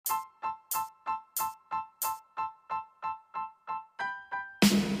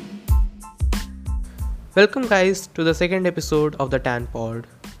Welcome, guys, to the second episode of the Tan Pod.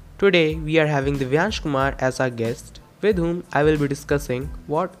 Today, we are having Divyansh Kumar as our guest, with whom I will be discussing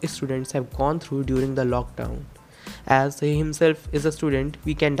what students have gone through during the lockdown. As he himself is a student,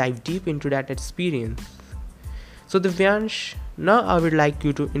 we can dive deep into that experience. So, Divyansh, now I would like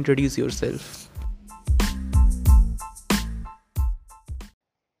you to introduce yourself.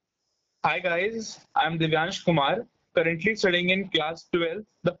 Hi guys, I'm Divyansh Kumar, currently studying in class 12,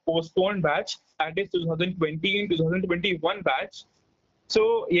 the postponed batch, that is 2020 and 2021 batch.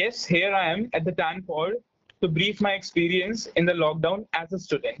 So yes, here I am at the TAN pod to brief my experience in the lockdown as a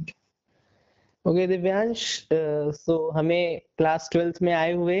student. Okay Divyansh so हमें class 12th में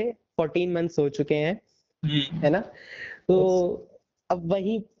आए हुए 14 months हो चुके हैं Hmm. है ना तो Yes. अब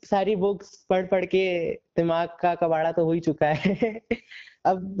वही सारी बुक्स पढ़ पढ़ के दिमाग का कबाड़ा तो हो ही चुका है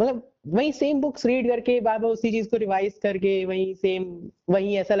अब मतलब वही सेम बुक्स रीड करके बार बार उसी चीज को रिवाइज करके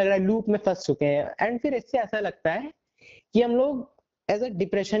वही ऐसा लग रहा है लूप में फंस चुके हैं एंड फिर इससे ऐसा लगता है कि हम लोग एज अ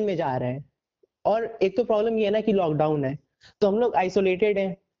डिप्रेशन में जा रहे हैं और एक तो प्रॉब्लम ये है ना कि लॉकडाउन है तो हम लोग आइसोलेटेड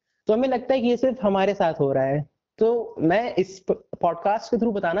हैं तो हमें लगता है कि ये सिर्फ हमारे साथ हो रहा है तो मैं इस पॉडकास्ट के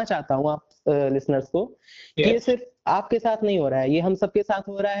थ्रू बताना चाहता हूँ आप लिसनर्स को कि ये Yes. सिर्फ आपके साथ नहीं हो रहा है ये हम सबके साथ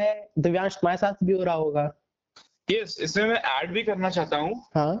हो रहा है दिव्यांश तुम्हारे साथ भी हो रहा होगा Yes, इसमें मैं ऐड भी करना चाहता हूँ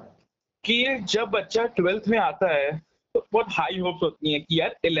हाँ कि ये जब बच्चा 12th में आता है तो बहुत हाई होप्स होती हैं कि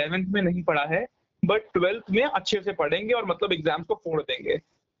यार 11th में नहीं पढ़ा है बट 12th में अच्छे से पढ़ेंगे और मतलब एग्जाम्स को फोड़ देंगे।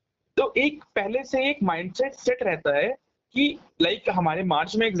 तो एक पहले से एक माइंडसेट सेट रहता है कि लाइक हमारे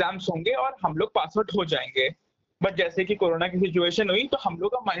मार्च में एग्जाम्स होंगे और हम लोग पास आउट हो जाएंगे। बट जैसे कि कोरोना की सिचुएशन हुई तो हम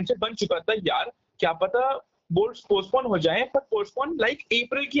लोग का माइंडसेट बन चुका था यार क्या पता बोर्ड्स पोस्टपोन हो जाएं पर पोस्टपोन लाइक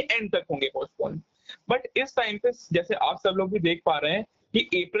अप्रैल की एंड तक होंगे पोस्टपोन। बट इस टाइम पे जैसे आप सब लोग भी देख पा रहे हैं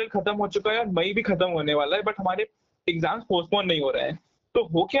कि अप्रैल खत्म हो चुका है और मई भी खत्म होने वाला है बट हमारे एग्जाम्स पोस्टपोन नहीं हो रहे हैं। तो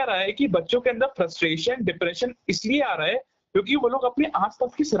हो क्या रहा है कि बच्चों के अंदर फ्रस्ट्रेशन डिप्रेशन इसलिए आ रहा है क्योंकि वो लोग अपने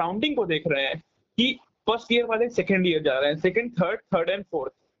आसपास की सराउंडिंग को देख रहे हैं कि फर्स्ट ईयर वाले सेकंड ईयर जा रहे हैं, second third third and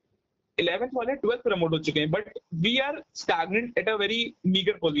fourth, 11th वाले 12th प्रमोट हो चुके हैं but we are stagnant at a very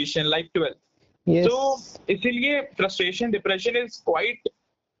meagre position like 12th। Yes तो इसीलिए frustration depression is quite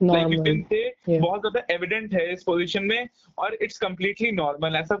like you normal can say बहुत ज्यादा एविडेंट है इस पोजीशन में। और इट्स कम्प्लीटली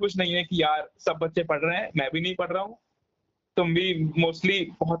नॉर्मल, ऐसा कुछ नहीं है कि यार सब बच्चे पढ़ रहे हैं मैं भी नहीं पढ़ रहा हूँ, तुम भी मोस्टली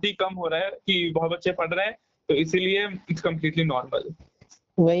बहुत ही कम हो रहा है कि बहुत बच्चे पढ़ रहे हैं, तो इसीलिए इट्स कम्प्लीटली नॉर्मल।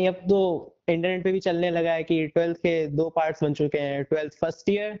 वही अब तो इंटरनेट पे भी चलने लगा है कि 12th के दो पार्ट्स बन चुके हैं 12th first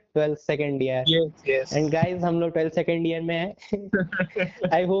year 12th second year yes yes. And guys हम लोग 12th सेकंड ईयर में हैं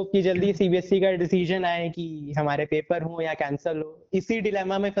आई होप कि जल्दी सीबीएसई का डिसीजन आए कि हमारे पेपर हो या कैंसिल हो इसी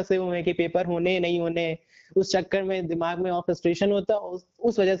डिलेमा में फंसे हुए हैं कि पेपर होने नहीं होने उस चक्कर में दिमाग में और फ्रस्ट्रेशन होता है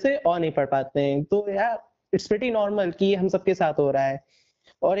उस वजह से और नहीं पढ़ पाते हैं तो यार इट्स प्रीटी नॉर्मल कि हम सबके साथ हो रहा है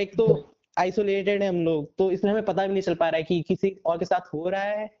और एक तो आइसोलेटेड है हम लोग तो इसमें हमें पता भी नहीं चल पा रहा है कि किसी और के साथ हो रहा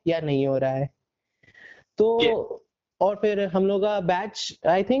है या नहीं हो रहा है तो और फिर हम लोग का बैच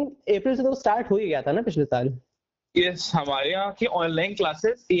आई थिंक अप्रैल से तो स्टार्ट हो ही गया था ना पिछले साल यस, हमारे यहाँ की ऑनलाइन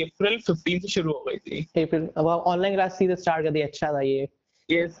क्लासेस अप्रैल 15 से शुरू हो गई थी। अप्रैल अब ऑनलाइन क्लास सीधे स्टार्ट कर दी अच्छा था ये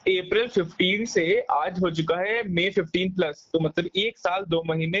यस, अप्रैल 15 से आज हो चुका है मई 15 प्लस, तो मतलब एक साल 2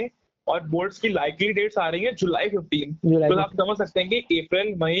 महीने। और बोर्ड्स की लाइकली डेट्स आ रही है जुलाई 15। जुलाई तो आप समझ सकते हैं कि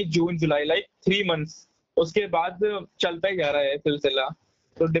अप्रैल मई जून जुलाई लाइक 3 मंथ्स, उसके बाद चलता ही जा रहा है सिलसिला।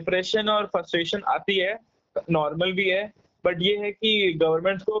 तो डिप्रेशन और फ्रस्ट्रेशन आती है, नॉर्मल भी है, बट ये है कि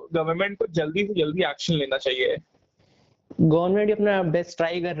गवर्नमेंट को जल्दी से जल्दी एक्शन लेना चाहिए। गवर्नमेंट भी अपना बेस्ट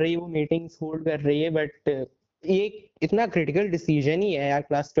ट्राई कर रही है वो मीटिंग्स होल्ड कर रही है बट ये इतना क्रिटिकल डिसीजन ही है यार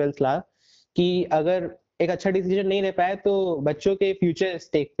क्लास 12 क्लास कि अगर एक अच्छा डिसीजन नहीं ले पाए तो बच्चों के फ्यूचर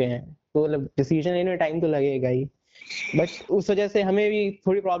स्टेक पे हैं तो डिसीजन लेने में टाइम तो लगेगा ही बट उस वजह से हमें भी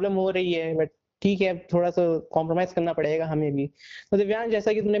थोड़ी प्रॉब्लम हो रही है बट ठीक है अब थोड़ा सा कॉम्प्रोमाइज करना पड़ेगा हमें भी तो दिव्यांश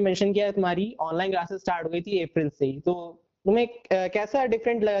जैसा कि तुमने मेंशन किया तुम्हारी ऑनलाइन क्लासेस स्टार्ट हो गई थी अप्रैल से ही तो तुम्हें कैसा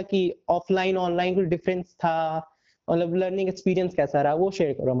डिफरेंट लगा कि ऑफलाइन ऑनलाइन कुछ डिफरेंस था मतलब लर्निंग एक्सपीरियंस कैसा रहा वो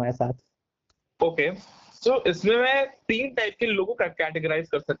शेयर करो हमारे साथ ओके, सो इसमें मैं 3 टाइप के लोगों का कैटेगराइज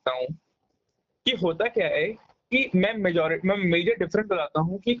कर सकता हूँ कि होता क्या है कि मैं मेजर डिफरेंस बताता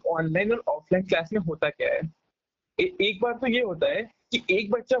हूँ कि ऑनलाइन और ऑफलाइन क्लास में होता क्या है। एक बार तो ये होता है कि एक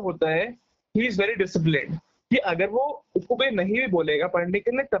बच्चा होता है, ही इज वेरी डिसिप्लिन्ड, कि अगर वो उसको कोई नहीं भी बोलेगा पढ़ने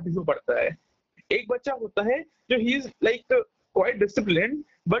के लिए तभी वो पढ़ता है। एक बच्चा होता है जो he is like quite disciplined,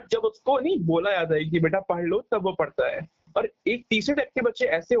 but जब उसको नहीं बोला जाता है कि बेटा पढ़ लो तब वो पढ़ता है। और एक तीसरे टाइप के बच्चे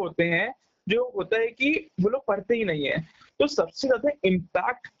ऐसे होते हैं जो होता है कि वो लोग पढ़ते ही नहीं है। तो सबसे ज्यादा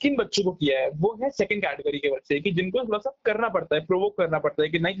इम्पैक्ट किन बच्चों को किया है वो है सेकंड कैटेगरी के बच्चे, कि जिनको थोड़ा सा करना पड़ता है, प्रोवोक करना पड़ता है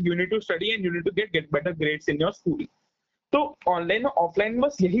कि like you need to study and you need to get better grades in your school. तो ऑनलाइन और ऑफलाइन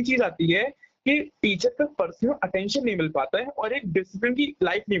बस यही चीज आती है कि टीचर का पर्सनल अटेंशन नहीं मिल पाता है और एक डिसिप्लिन की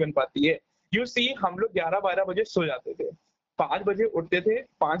लाइफ नहीं बन पाती है। यू सी हम लोग 11-12 बजे सो जाते थे, 5 बजे उठते थे,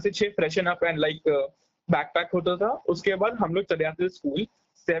 5 से 6 freshen up and like backpack होता था, उसके बाद हम लोग चले जाते थे स्कूल।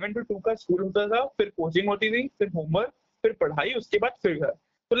 7 टू 2 का स्कूल होता था, फिर कोचिंग होती थी, फिर होमवर्क, फिर पढ़ाई, उसके बाद फिर घर।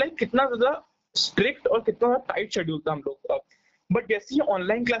 तो लाइक कितना ज्यादा स्ट्रिक्ट और कितना ज्यादा टाइट शेड्यूल था हम लोग का। बट जैसे ही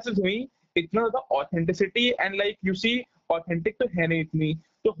ऑनलाइन क्लासेस हुई, इतना ज्यादा authenticity and like you see authentic तो है नहीं इतनी।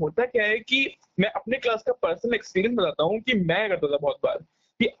 तो होता क्या है कि मैं अपने क्लास का पर्सनल एक्सपीरियंस बताता हूँ कि मैं करता था बहुत बार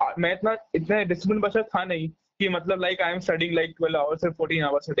कि मैं इतना इतना डिसिप्लिन बच्चा था नहीं कि मतलब like I am studying like 12 hours और 14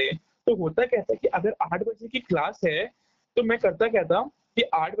 आवर्स अ डे। तो होता क्या था कि अगर 8 बजे की क्लास है तो मैं करता क्या था कि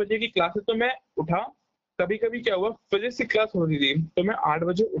 8 बजे की क्लास है तो मैं उठा। कभी कभी क्या हुआ, फिजिक्स की क्लास होती थी तो मैं 8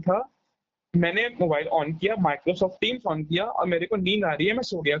 बजे उठा, मैंने मोबाइल ऑन किया, माइक्रोसॉफ्ट टीम्स ऑन किया और मेरे को नींद आ रही है, मैं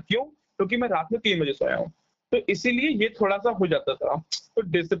सो गया। क्यों? क्योंकि मैं रात में 3 बजे सोया हूँ। तो इसीलिए ये थोड़ा सा हो जाता था। तो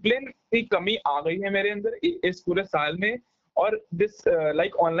डिसिप्लिन की कमी आ गई है मेरे अंदर इस पूरे साल में। और this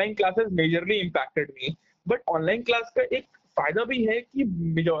like online classes majorly impacted me. But online class का एक फायदा भी है कि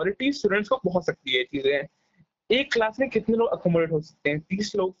मेजोरिटी स्टूडेंट्स को पहुंच सकती है ये चीजें। एक क्लास में कितने लोग अकोमोडेट हो सकते हैं?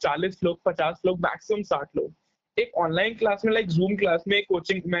 30 लोग, 40 लोग, 50 लोग, मैक्सिमम 60 लोग। एक ऑनलाइन क्लास में लाइक जूम क्लास में एक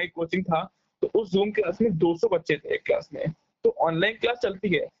कोचिंग था, तो उस जूम क्लास में 200 बच्चे थे एक क्लास में। तो ऑनलाइन क्लास चलती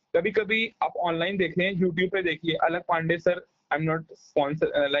है। कभी कभी आप ऑनलाइन देख लें, यूट्यूब पे देखिए अलग Pandey sir, I am not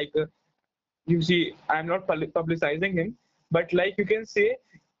sponsor like you C, I am not पब्लिसाइजिंग him, but like you can से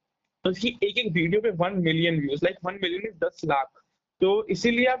उसकी एक एक वीडियो पे 1 million views, like 1 million is 10 lakh. तो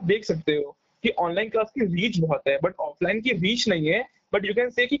इसीलिए आप देख सकते हो कि ऑनलाइन क्लास की रीच बहुत है बट ऑफलाइन की रीच नहीं है। बट यू कैन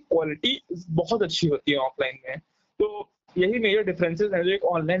से कि क्वालिटी बहुत अच्छी होती है ऑफलाइन में। तो यही मेजर डिफरेंसेस हैं जो एक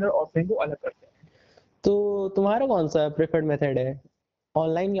ऑनलाइन और ऑफलाइन को अलग करते हैं। तो तुम्हारा कौन सा प्रेफर्ड मेथड है,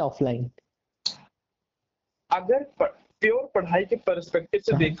 ऑनलाइन या ऑफलाइन? अगर प्योर पढ़ाई के पर्सपेक्टिव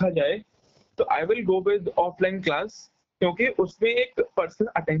से हाँ। देखा जाए तो I will go with offline class, क्योंकि उसमें एक पर्सनल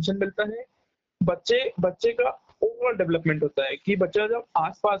अटेंशन मिलता है। बच्चे बच्चे का ओवरऑल डेवलपमेंट होता है कि बच्चा जब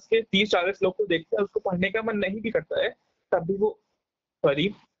आसपास के 30-40 लोग को देखता है, उसको पढ़ने का मन नहीं भी करता है, तब भी वो सॉरी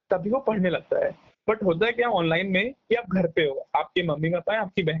तभी वो पढ़ने लगता है। बट होता है क्या ऑनलाइन में कि आप घर पे हो, आपके मम्मी पापा है,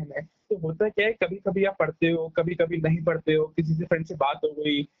 आपकी बहन है। तो होता क्या है, कभी कभी आप पढ़ते हो, कभी कभी नहीं पढ़ते हो, किसी से फ्रेंड से बात हो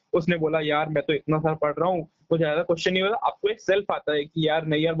गई, उसने बोला यार मैं तो इतना सारा पढ़ रहा हूँ, मुझे ज्यादा क्वेश्चन नहीं होता, आपको एक सेल्फ आता है कि यार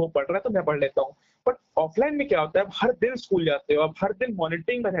नहीं यार वो पढ़ रहा है तो मैं पढ़ लेता हूँ। बट ऑफलाइन में क्या होता है, आप हर दिन स्कूल जाते हो, आप हर दिन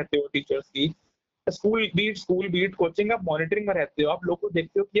मॉनिटरिंग में रहते हो टीचर्स की। स्कूल बीट कोचिंग, आप मॉनिटरिंग में रहते हो, आप लोग को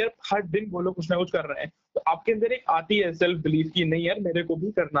देखते हो कि यार हर दिन वो लोग कुछ ना कुछ कर रहे हैं। तो आपके अंदर एक आती है सेल्फ बिलीफ की नहीं यार मेरे को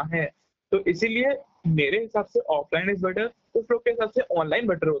भी करना है। तो इसीलिए मेरे हिसाब से ऑफलाइन इज बेटर, कुछ लोग के हिसाब से ऑनलाइन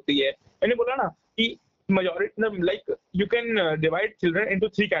बेटर होती है। मैंने बोला ना कि majority like you can divide children into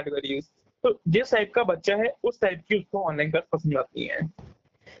 3 categories. तो जिस टाइप का बच्चा है उस टाइप की उसको ऑनलाइन क्लास पसंद आती है।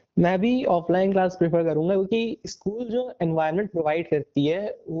 मैं भी ऑफलाइन क्लास प्रेफर करूंगा, क्योंकि स्कूल जो एनवायरनमेंट प्रोवाइड करती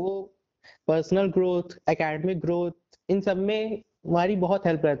है वो पर्सनल ग्रोथ, एकेडमिक ग्रोथ, इन सब में हमारी बहुत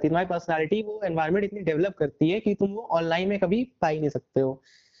हेल्प करती है। हमारी पर्सनालिटी वो एनवायरनमेंट इतनी डेवलप करती है कि तुम वो ऑनलाइन में कभी पा ही नहीं सकते हो।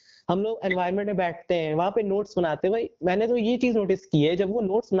 हम लोग एनवायरनमेंट में बैठते हैं, वहां पे नोट्स बनाते हैं। भाई मैंने तो ये चीज नोटिस की है, जब वो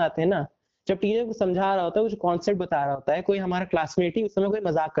नोट्स बनाते हैं ना, जब टीचर को समझा रहा होता है, कुछ कॉन्सेप्ट बता रहा होता है, कोई हमारा क्लासमेट ही उस समय कोई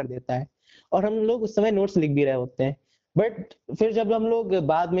मजाक कर देता है और हम लोग उस समय नोट्स लिख भी रहे होते हैं। बट फिर जब हम लोग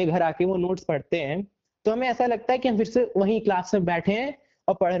बाद में घर आके वो नोट्स पढ़ते हैं, तो हमें ऐसा लगता है कि हम फिर से वही क्लास में बैठे हैं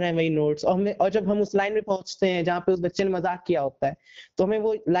और पढ़ रहे हैं वही नोट्स। और जब हम उस लाइन में पहुंचते हैं जहाँ पे उस बच्चे ने मजाक किया होता है, तो हमें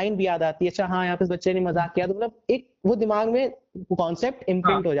वो लाइन भी याद आती है, अच्छा हाँ यहाँ पे उस बच्चे ने मजाक किया, तो मतलब एक वो दिमाग में कॉन्सेप्ट हाँ,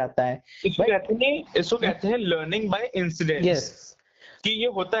 इम्प्रिंट हो जाता है। बट इसको कहते हैं लर्निंग बाय यस, इंसिडेंट्स। कि ये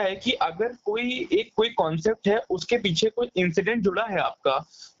होता है कि अगर कोई कॉन्सेप्ट है, उसके पीछे कोई इंसिडेंट जुड़ा है आपका,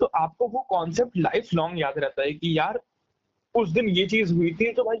 तो आपको वो कॉन्सेप्ट लाइफ लॉन्ग याद रहता है कि यार उस दिन ये चीज हुई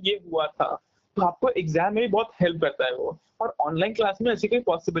थी तो भाई ये हुआ था। तो आपको एग्जाम में भी बहुत हेल्प करता है वो। और ऑनलाइन क्लास में ऐसी कोई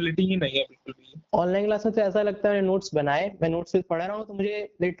पॉसिबिलिटी ही नहीं है बिल्कुल भी। ऑनलाइन क्लास में तो ऐसा लगता है मैंने नोट्स बनाए, मैं नोट्स पे पढ़ रहा हूँ, तो मुझे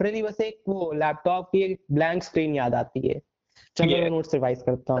लिटरली बस एक वो लैपटॉप की एक ब्लैंक स्क्रीन याद आती है जब मैं वो ये नोट्स रिवाइज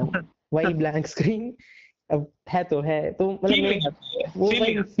करता हूँ। वही ब्लैंक स्क्रीन अब है तो मतलब फील मेरे नहीं आती है, वो फील नहीं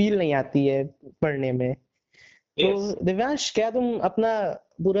वही आती फील नहीं आती है पढ़ने में। है। तो यस। दिव्यांश, क्या तुम अपना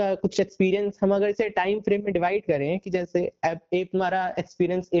पूरा कुछ एक्सपीरियंस, हम अगर इसे टाइम फ्रेम में डिवाइड करें कि जैसे तुम्हारा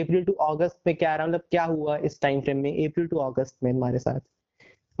एक्सपीरियंस अप्रैल टू अगस्त में क्या रहा, मतलब क्या हुआ इस टाइम फ्रेम में अप्रैल टू अगस्त में हमारे साथ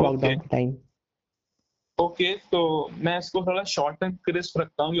ओके लॉकडाउन के टाइम? ओके, तो मैं इसको थोड़ा शॉर्ट एंड क्रिस्प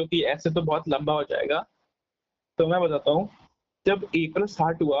रखता हूँ क्योंकि ऐसे तो बहुत लंबा हो जाएगा। तो मैं बताता हूँ, जब अप्रैल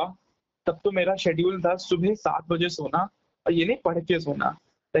स्टार्ट हुआ तब तो मेरा शेड्यूल था सुबह 7 बजे सोना, और ये नहीं पढ़ के सोना,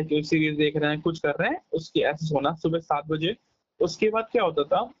 लाइक वेब सीरीज देख रहे हैं, कुछ कर रहे हैं, उसके ऐसे सोना सुबह 7 बजे। उसके बाद क्या होता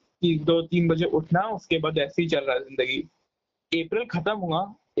था कि 2-3 बजे उठना, उसके बाद ऐसे ही चल रहा है जिंदगी। अप्रैल खत्म हुआ,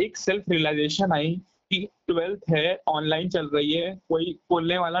 एक सेल्फ रियलाइजेशन आई कि 12th है, ऑनलाइन चल रही है, कोई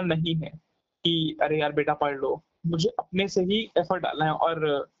बोलने वाला नहीं है कि अरे यार बेटा पढ़ लो। मुझे अपने से ही एफर्ट डालना है।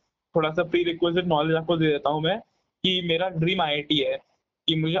 और थोड़ा-सा प्री रिक्विजिट नॉलेज आपको दे देता हूँ मैं कि मेरा ड्रीम आईआईटी है,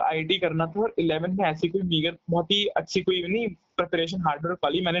 कि मुझे आईआईटी करना था। और 11th में ऐसी कोई मीगर बहुत ही अच्छी कोई नहीं प्रिपरेशन हार्डवर्क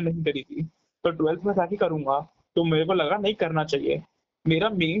वाली मैंने नहीं करी थी। तो 12th में जाके करूँगा, तो मेरे को लगा नहीं करना चाहिए। मेरा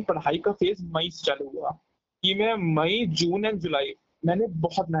मेन पढ़ाई का फेज़ मई से चालू हुआ, कि मैं मई, जून एंड जुलाई मैंने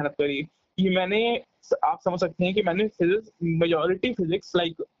बहुत मेहनत करी। कि मैंने आप समझ सकते हैं कि मैंने फिज़िक्स मेजॉरिटी फिज़िक्स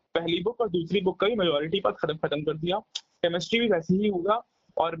लाइक पहली बुक और दूसरी बुक का भी मेजॉरिटी पार्ट खत्म कर दिया। केमिस्ट्री भी वैसे ही हुआ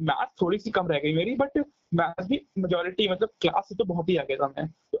और मैथ थोड़ी-सी कम रह गई मेरी, बट मैथ भी मेजॉरिटी मतलब क्लास से तो बहुत ही आगे था मैं।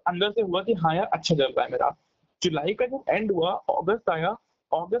 तो अंदर से हुआ कि हाँ यार अच्छा चल रहा है मेरा। जुलाई का जब एंड हुआ, अगस्त आया,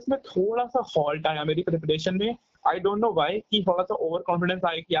 अगस्त में थोड़ा-सा हॉल्ट आया मेरी प्रिपरेशन में। आई डोंट नो व्हाई कि थोड़ा-सा ओवर कॉन्फिडेंस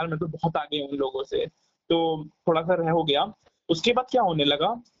आया कि यार मैं तो बहुत आगे हूँ उन लोगों से, तो थोड़ा-सा रह हो गया। उसके बाद क्या होने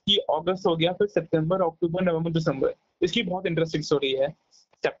लगा कि अगस्त हो गया, फिर सितंबर, अक्टूबर, नवंबर, दिसंबर। इसकी बहुत इंटरेस्टिंग स्टोरी है।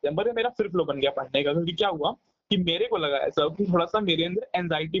 सितंबर में मेरा फिर फ्लो बन गया पढ़ने का, क्योंकि क्या हुआ कि मेरे को लगा ऐसा कि थोड़ा-सा मेरे अंदर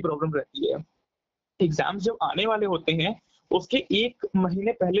एंग्जायटी प्रॉब्लम रहती है। एग्ज़ाम्स जब आने वाले होते हैं, उसके 1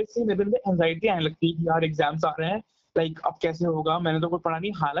 महीने पहले से मेरे अंदर एंग्जायटी आने लगती है कि यार एग्ज़ाम्स आ रहे हैं, लाइक अब कैसे होगा? मैंने तो कुछ पढ़ा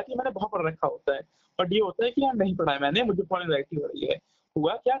नहीं, हालाँकि मैंने बहुत पढ़ रखा होता है। बट ये होता है कि यार नहीं पढ़ा है मैंने, मुझे बहुत एंग्जायटी हो रही है।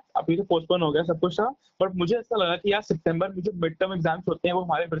 हुआ क्या, अभी तो पोस्टपोन हो गया सब कुछ था, बट मुझे ऐसा लगा कि यार सितंबर में जो मिड टर्म एग्ज़ाम्स होते हैं, वो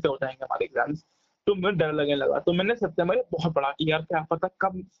हमारे फिर से हो जाएँगे हमारे एग्ज़ाम्स। तो मुझे डर लगने लगा, तो मैंने सितंबर में बहुत पढ़ा कि यार क्या पता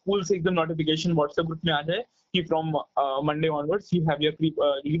कब स्कूल से एकदम नोटिफ़िकेशन व्हाट्सएप ग्रुप में आ जाए कि from Monday onwards you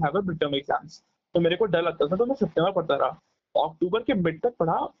have a mid term exams. तो मेरे को डर लगता था, तो मैं सितंबर पढ़ता रहा। अक्टूबर के मिड तक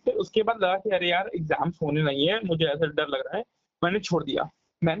पढ़ा, फिर उसके बाद लगा कि अरे यार एग्ज़ाम्स होने नहीं है, मुझे ऐसा डर लग रहा है, मैंने छोड़ दिया।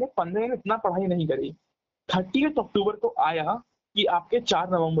 मैंने 15 दिन इतना पढ़ाई नहीं करी। 30th अक्टूबर को आया कि आपके 4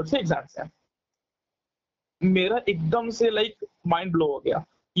 नवंबर से एग्ज़ाम्स हैं। मेरा एकदम से लाइक माइंड ब्लो हो गया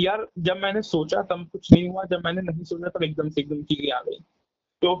कि यार जब मैंने सोचा तब कुछ नहीं हुआ, जब मैंने नहीं सोचा तब एकदम से एकदम चीज़ें आ गई।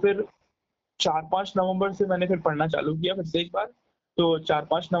 तो फिर 4-5 नवंबर से मैंने फिर पढ़ना चालू किया फिर से एक बार। तो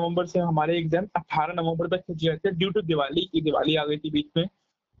 4-5 नवंबर से हमारे एग्ज़ाम 18 नवंबर तक खिंच गए थे ड्यू टू दिवाली, कि दिवाली आ गई थी बीच में,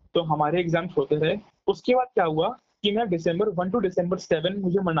 तो हमारे एग्ज़ाम्स होते रहे। उसके बाद क्या हुआ कि मैं दिसंबर 1 टू दिसंबर 7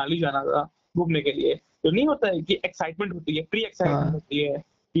 मुझे मनाली जाना था घूमने के लिए। तो नहीं होता है कि एक्साइटमेंट होती है, प्री एक्साइटमेंट हाँ। होती है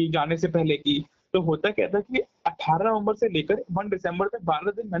कि जाने से पहले की। तो होता क्या था कि 18 नवंबर से लेकर 1 दिसंबर तक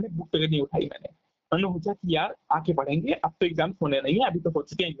 12 दिन मैंने बुक टिकट नहीं उठाई मैंने। मैंने सोचा कि यार आके पढ़ेंगे, अब तो एग्ज़ाम्स होने नहीं है, अभी तो हो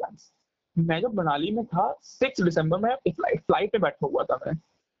चुके हैं एग्ज़ाम्स। मैं जब मनाली में था 6 दिसंबर में फ्लाइट में बैठा हुआ था मैं।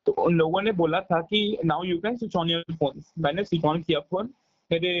 तो उन लोगों ने बोला था कि now you can switch on your phones. मैंने स्विच ऑन किया फ़ोन,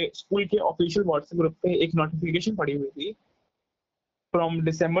 मेरे स्कूल के ऑफिशियल व्हाट्सएप ग्रुप पे एक नोटिफ़िकेशन पड़ी हुई थी, from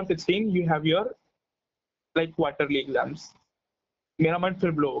December 16 you have your like quarterly exams. मेरा मन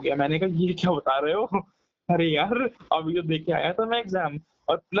फिर ब्लो हो गया। मैंने कहा ये क्या बता रहे हो? अरे यार अभी तो दे के आया था मैं एग्ज़ाम।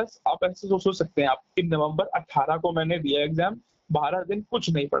 और प्लस आप ऐसे सोच सकते हैं आप कि नवंबर 18 को मैंने दिया एग्ज़ाम, 12 दिन कुछ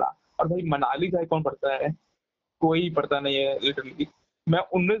नहीं पढ़ा। और भाई मनाली जाए कौन पढ़ता है? कोई पढ़ता नहीं है लिटरली। मैं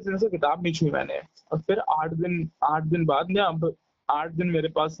 19 दिन से किताब नहीं छुई मैंने। और फिर 8 दिन बाद में अब 8 दिन मेरे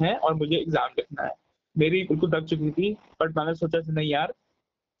पास हैं और मुझे एग्ज़ाम लिखना है। मेरी बिल्कुल दब चुकी थी, बट मैंने सोचा कि नहीं यार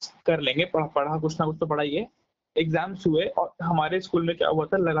कर लेंगे, पढ़ा कुछ ना कुछ तो पढ़ा ही है। एग्ज़ाम्स हुए और हमारे स्कूल में क्या हुआ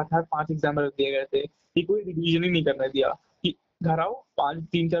था, लगातार 5 एग्ज़ाम रख दिए गए थे कि कोई रिवीजन ही नहीं करने दिया, कि घर आओ 5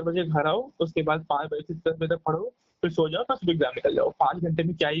 3-4 बजे घर आओ, उसके बाद 5 बजे से 10 बजे तक पढ़ो, फिर सो जाओ, फिर सुबह एग्ज़ाम निकल जाओ। 5 घंटे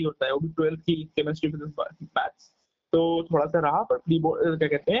में क्या ही होता है, वो भी 12th की केमिस्ट्री, फिज़िक्स, मैथ्स। तो थोड़ा-सा रहा, पर प्री बोर्ड क्या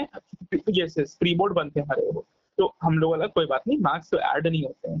कहते हैं, पीजीएसएस प्री बोर्ड बनते हैं हमारे वो। तो हम लोग अलग, कोई बात नहीं, मार्क्स तो ऐड नहीं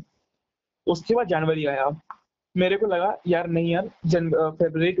होते हैं। उसके बाद जनवरी आया। मेरे को लगा यार नहीं यार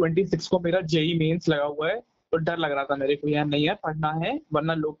फरवरी 26 को मेरा जेईई मेंस लगा हुआ है, तो डर लग रहा था मेरे को यार नहीं यार पढ़ना है,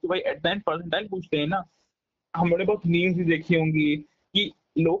 वरना लोग तो भाई एट द एंड परसेंटाइल पूछते हैं ना। हमने बहुत न्यूज़ भी देखी होंगी कि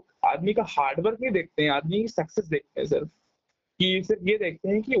लोग आदमी का हार्ड वर्क नहीं देखते हैं, आदमी की सक्सेस देखते हैं सिर्फ, कि सिर्फ ये देखते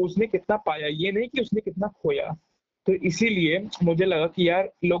हैं कि उसने कितना पाया, ये नहीं कि उसने कितना खोया। तो इसीलिए मुझे लगा कि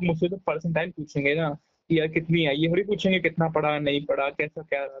यार लोग मुझसे तो परसेंटाइल पूछेंगे ना, कि यार कितनी आई, ये थोड़ी पूछेंगे कितना पढ़ा, नहीं पढ़ा, कैसा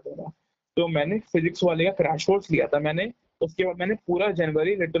क्या रहा तेरा। तो मैंने फिजिक्स वाले का क्रैश कोर्स लिया था मैंने। उसके बाद मैंने पूरा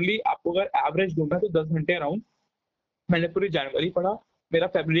जनवरी लिटरली, आपको अगर एवरेज दूंगा तो 10 घंटे अराउंड मैंने पूरी जनवरी पढ़ा। मेरा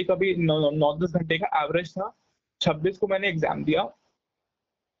फरवरी का भी 9-10 घंटे का एवरेज था। 26 को मैंने एग्जाम दिया।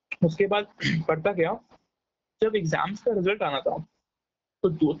 उसके बाद पढ़ता गया। जब एग्जाम्स का रिजल्ट आना था, तो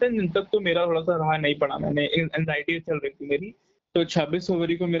 2-3 दिन तक तो मेरा थोड़ा-सा रहा, नहीं पढ़ा मैंने, एंग्जायटी चल रही थी मेरी। तो 26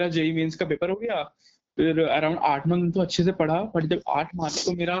 फरवरी को मेरा जेईई मेंस का पेपर हो गया। फिर अराउंड 8-9 दिन तो अच्छे से पढ़ा, बट जब 8 मार्च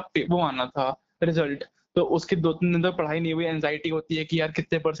को मेरा वो आना था रिजल्ट, तो उसके 2-3 दिन तक पढ़ाई नहीं हुई। एंग्जायटी होती है कि यार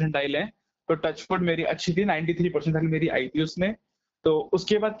कितने परसेंटाइल हैं। तो टचवुड मेरी अच्छी थी, 93 परसेंटाइल मेरी आई थी उसमें। तो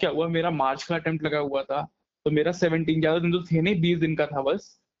उसके बाद क्या हुआ, मेरा मार्च का अटेम्प्ट लगा हुआ था, तो मेरा 17 ज़्यादा दिन तो थे नहीं, 20 दिन का था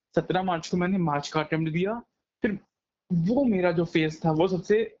बस। 17 मार्च को मैंने मार्च का अटेम्प्ट दिया। फिर वो मेरा जो फेज था वो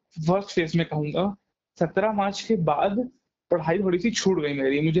सबसे वर्स्ट फेज में कहूंगा। 17 मार्च के बाद पढ़ाई थोड़ी सी छूट गई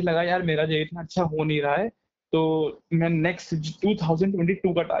मेरी। मुझे लगा यार मेरा जो इतना अच्छा हो नहीं रहा है, तो मैं नेक्स्ट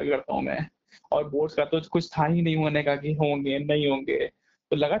 2022 का टारगेट करता हूँ मैं। और बोर्ड्स का तो कुछ था ही नहीं होने का कि होंगे नहीं होंगे,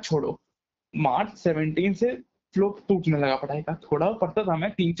 तो लगा छोड़ो। मार्च 17 से फ्लो टूटने लगा पढ़ाई का। थोड़ा पढ़ता था मैं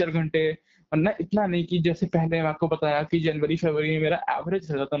 3-4 घंटे, वरना इतना नहीं कि जैसे पहले मैं आपको बताया कि जनवरी फरवरी में मेरा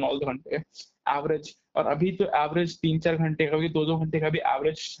एवरेज रहता था 9 घंटे एवरेज। और अभी तो एवरेज 3-4 घंटे का भी, 2-2 घंटे का भी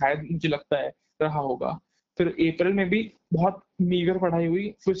एवरेज शायद मुझे लगता है रहा होगा। फिर अप्रैल में भी बहुत मीगर पढ़ाई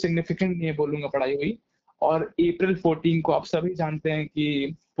हुई, फिर सिग्निफिकेंट नहीं बोलूंगा पढ़ाई हुई। और अप्रैल 14 को आप सभी जानते हैं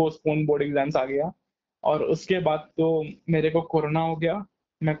कि पोस्टपोन बोर्ड एग्जाम्स आ गया। और उसके बाद तो मेरे को कोरोना हो गया,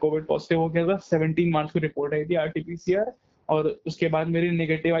 मैं कोविड पॉजिटिव हो गया था। 17 मार्च को रिपोर्ट आई थी आरटीपीसीआर, और उसके बाद मेरी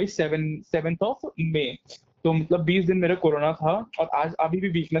नेगेटिव आई 7 तो मतलब 20 दिन मेरा कोरोना था। और आज अभी भी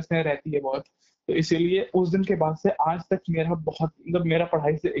वीकनेस में रहती है बहुत। तो इसीलिए उस दिन के बाद से आज तक मेरा बहुत मतलब मेरा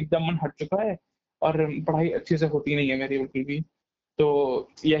पढ़ाई से एकदम मन हट चुका है, और पढ़ाई अच्छे से होती नहीं है मेरी बिल्कुल भी। तो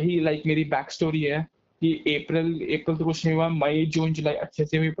यही लाइक मेरी बैक स्टोरी है कि अप्रैल अप्रैल तो कुछ नहीं हुआ, मई जून जुलाई अच्छे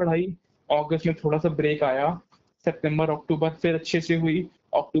से हुई पढ़ाई। अगस्त में थोड़ा सा ब्रेक आया, सितंबर अक्टूबर फिर अच्छे से हुई,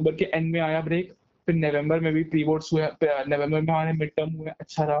 अक्टूबर के एंड में आया ब्रेक। फिर नवंबर में भी प्री बोर्ड्स हुए, नवंबर में हमारे मिड टर्म हुए,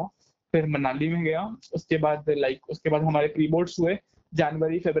 अच्छा रहा। फिर मनाली में गया, उसके बाद हमारे प्री बोर्ड्स हुए।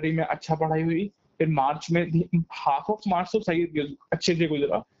 जनवरी फरवरी में अच्छा पढ़ाई हुई। फिर मार्च में हाफ ऑफ मार्च तो सही अच्छे से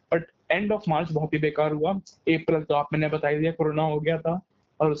गुजरा, बट एंड ऑफ मार्च बहुत ही बेकार हुआ। अप्रैल तो आप मैंने बता ही दिया, कोरोना हो गया था।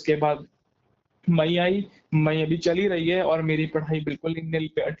 और उसके बाद मई आई, मई अभी चली रही है, और मेरी पढ़ाई बिल्कुल ही नील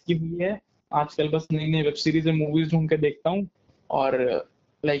पे अटकी हुई है। आजकल बस नई नई वेब सीरीज और मूवीज ढूंढ के देखता हूँ। और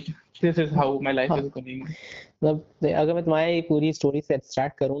like this is how my life हाँ, इज गोइंग। मतलब अगर मैं तुम्हारी पूरी स्टोरी से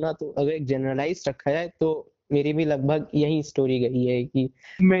स्टार्ट करूँ ना, तो अगर एक जनरलाइज रखा जाए तो मेरी भी लगभग यही स्टोरी गई है कि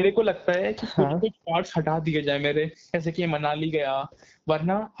मेरे को लगता है कि कुछ हाँ कुछ पार्ट्स हटा दिए जाए मेरे, जैसे कि मनाली गया।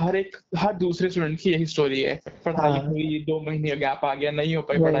 वरना हर दूसरे स्टूडेंट की यही स्टोरी है, पढ़ाई हाँ हुई 2 महीने गैप आ गया, नहीं हो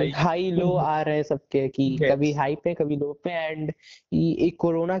पाई वही पढ़ाई। हाई लो आ रहे हैं सबके कि कभी यस। हाई पे कभी लो पे। एंड एक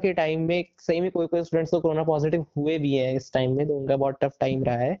कोरोना के टाइम में सही में कोई कोई स्टूडेंट्स तो कोरोना पॉजिटिव हुए भी हैं इस टाइम में, तो उनका बहुत टफ टाइम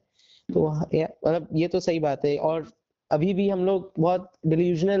रहा है। तो मतलब ये तो सही बात है। और अभी भी हम लोग बहुत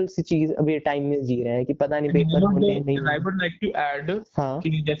डिल्यूजनल सी चीज अभी टाइम में जी रहे हैं कि पता नहीं पेपर होने नहीं आई होने। वुड लाइक टू ऐड हाँ कि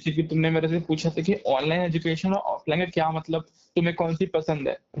जैसे कि तुमने मेरे से पूछा था कि ऑनलाइन एजुकेशन और ऑफलाइन का क्या मतलब, तुम्हें कौन सी पसंद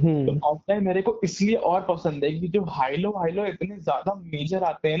है। तो हम्म ऑफलाइन मेरे को इसलिए और पसंद है कि जो हाई लो इतने ज्यादा मेजर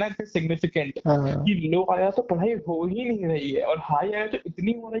आते हैं ना, इतने सिग्निफिकेंट, हाँ कि लो आया तो पढ़ाई हो ही नहीं रही है, और हाई आया तो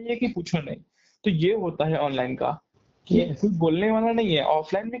इतनी हो रही है कि पूछो नहीं। तो ये होता है ऑनलाइन का, कि यस कोई बोलने वाला नहीं है।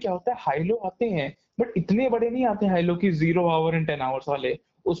 ऑफलाइन में क्या होता है, हाई लो आते हैं, बट इतने बड़े नहीं आते हाई लो की 0 आवर एंड 10 आवर्स वाले।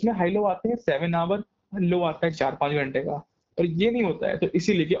 उसमें हाई लो आते हैं 7 आवर, लो आता है 4-5 घंटे का। और ये नहीं होता है। तो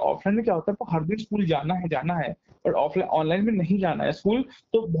इसीलिए कि ऑफलाइन में क्या होता है, आपको हर दिन स्कूल जाना है, और ऑफलाइन ऑनलाइन में नहीं जाना है स्कूल।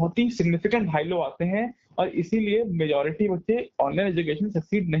 तो बहुत ही सिग्निफिकेंट हाई लो आते हैं, और इसीलिए मेजोरिटी बच्चे ऑनलाइन एजुकेशन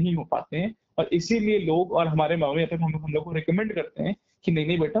सक्सीड नहीं हो पाते हैं। और इसीलिए लोग और हमारे मम्मी पापा हम लोग को रिकमेंड करते हैं कि नहीं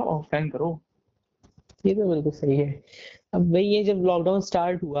नहीं बेटा ऑफलाइन करो। ये तो बिल्कुल सही है। अब वही है, जब लॉकडाउन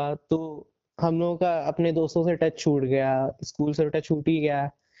स्टार्ट हुआ तो हम लोगों का अपने दोस्तों से टच छूट गया, स्कूल से टच छूट ही गया।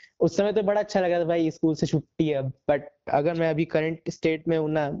 उस समय तो बड़ा अच्छा लगा था भाई स्कूल से छुट्टी है अब। बट अगर मैं अभी करंट स्टेट में हूँ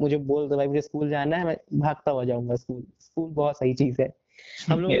ना, मुझे बोल दो भाई मुझे स्कूल जाना है, मैं भागता हुआ जाऊंगा स्कूल। स्कूल बहुत सही चीज है।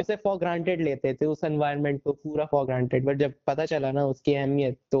 हम लोग Yes. उसे फॉर ग्रांटेड लेते थे, उस एनवायरनमेंट को पूरा फॉर ग्रांटेड। बट जब पता चला ना उसकी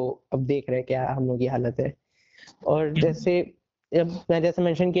अहमियत, तो अब देख रहे हैं क्या हम लोग की हालत है। और जैसे जब मैं जैसे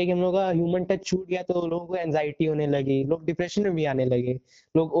मेंशन किया कि हम लोग का ह्यूमन टच छूट गया, तो लोगों को एंजाइटी होने लगी, लोग डिप्रेशन में भी आने लगे,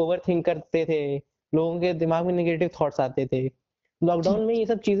 लोग ओवर थिंक करते थे, लोगों के दिमाग में नेगेटिव थॉट्स आते थे। लॉकडाउन में ये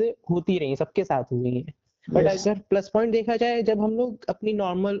सब चीजें होती रही, सबके साथ हुई हैं। But Yes. अगर प्लस पॉइंट देखा जाए, जब हम लोग अपनी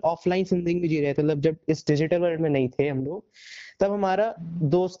नॉर्मल ऑफलाइन जिंदगी में जी रहे थे, मतलब जब इस डिजिटल वर्ल्ड में नहीं थे हम लोग, तब हमारा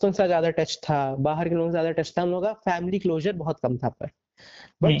दोस्तों से ज्यादा टच था, बाहर के लोगों से ज्यादा टच था, हम लोग का फैमिली क्लोजर बहुत कम था। पर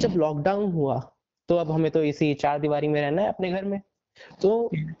बट जब लॉकडाउन हुआ, तो अब हमें तो इसी चार दीवारी में रहना है अपने घर में। तो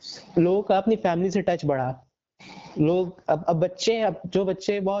Yes. लोगों का अपनी फैमिली से टच बढ़ा। लोग अब बच्चे, अब जो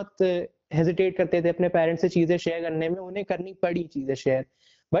बच्चे बहुत हेजिटेट करते थे अपने पेरेंट्स से चीजें शेयर करने में, उन्हें करनी पड़ी चीजें शेयर।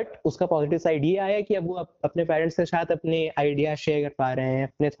 बट उसका पॉजिटिव साइड ये आया कि अब वो अपने पेरेंट्स के साथ अपने आइडिया शेयर कर पा रहे हैं,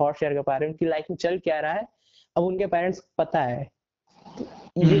 अपने थॉट शेयर कर पा रहे हैं, उनकी लाइफ में चल क्या रहा है अब उनके पेरेंट्स को पता है। तो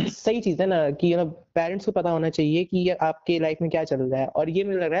ये सही चीज है ना कि पेरेंट्स को पता होना चाहिए कि ये आपके लाइफ में क्या चल रहा है। और ये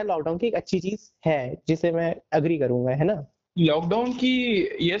मुझे लग रहा है लॉकडाउन की एक अच्छी चीज है, जिसे मैं अग्री करूंगा, है ना। लॉकडाउन की,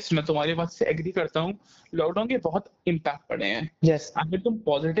 यस मैं तुम्हारी बात से एग्री करता हूँ। लॉकडाउन के बहुत इम्पैक्ट पड़े हैं। जस्ट अगर तुम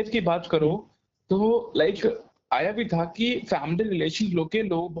पॉजिटिव की बात करो, तो लाइक आया भी था कि फैमिली रिलेशन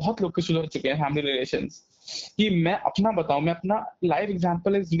बहुत लोग के सुधर चुके हैं फैमिली रिलेशंस। कि मैं अपना बताऊं, मैं अपना लाइव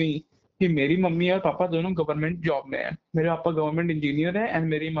एग्जांपल इज मी, कि मेरी मम्मी और पापा दोनों गवर्नमेंट जॉब में है। मेरे पापा गवर्नमेंट इंजीनियर है एंड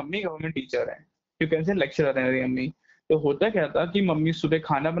मेरी मम्मी गवर्नमेंट टीचर है, यू कैन से लेक्चरर है मेरी मम्मी। तो होता क्या था कि मम्मी सुबह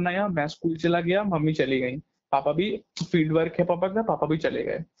खाना बनाया, मैं स्कूल चला गया, मम्मी चली गई। पापा भी, फील्ड वर्क है पापा का, पापा भी चले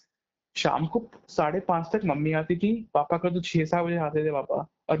गए। शाम को 5:30 तक मम्मी आती थी, पापा का तो 6-7 बजे आते थे पापा,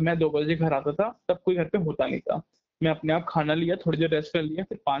 और मैं 2 बजे घर आता था, तब कोई घर पे होता नहीं था। मैं अपने आप खाना लिया, थोड़ी देर रेस्ट कर लिया,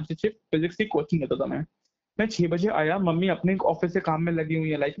 फिर 5 से 6 फिजिक्स की कोचिंग लेता था मैं 6 बजे आया, मम्मी अपने ऑफिस से काम में लगी हुई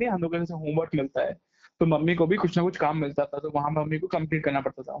है, लाइक नहीं हम लोग को जैसे होमवर्क मिलता है, तो मम्मी को भी कुछ ना कुछ काम मिलता था, तो वहां मम्मी को कंप्लीट करना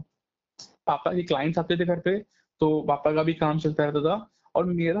पड़ता था। पापा के क्लाइंट्स आते थे घर पे, तो पापा का भी काम चलता रहता था, और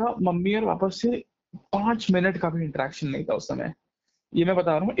मेरा मम्मी और पापा से 5 मिनट का भी इंटरेक्शन नहीं था उस समय। ये मैं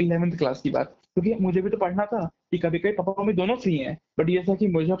बता रहा हूँ 11th क्लास की बात, क्योंकि मुझे भी तो पढ़ना था, कि कभी कभी पापा मम्मी दोनों फ्री हैं, बट ये था कि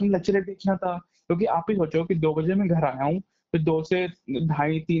मुझे अपना लेक्चर देखना था। क्योंकि आप ही सोचो कि 2 बजे मैं घर आया हूँ, फिर 2 से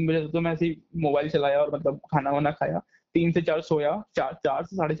 2:30-3 बजे तो मैं ऐसे ही मोबाइल चलाया और मतलब खाना वाना खाया, 3 से 4 सोया, 4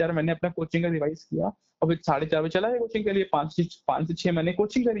 से 4:30 मैंने अपना कोचिंग का रिवाइज किया, और फिर 4:30 बजे चला गया कोचिंग के लिए, 5 से 6 मैंने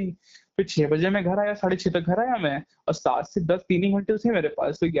कोचिंग करी, फिर 6 बजे मैं घर आया, 6:30 तक घर आया मैं, और 7 से 10 3 ही घंटे थे मेरे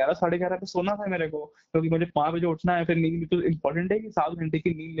पास, तो 11 साढ़े 11 पे सोना था मेरे को, क्योंकि मुझे 5 बजे उठना है, फिर नींद तो इम्पोर्टेंट है कि 7 घंटे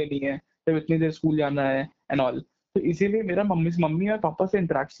की नींद लेनी है, जब इतनी देर स्कूल जाना है एंड ऑल। तो इसीलिए मेरा मम्मी और पापा से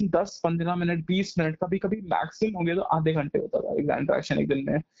इंटरेक्शन 10-15 मिनट 20 मिनट, कभी कभी मैक्सिमम हो गया तो आधे घंटे होता था इंटरेक्शन एक दिन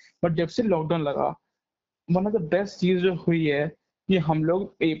में। बट जब से लॉकडाउन लगा, वन ऑफ द बेस्ट चीज जो हुई है कि हम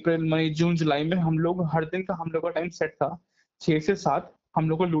लोग अप्रैल मई जून जुलाई में हम लोग हर दिन का हम लोग का टाइम सेट था, 6 से 7 हम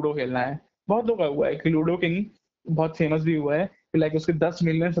लोग को लूडो खेलना है। बहुत लोग का हुआ है कि लूडो किंग बहुत फेमस भी हुआ है, लाइक उसके 10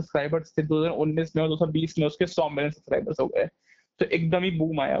 मिलियन सब्सक्राइबर्स थे 2019 में, और 2020 में उसके 100 मिलियन सब्सक्राइबर्स हो गए, तो एकदम ही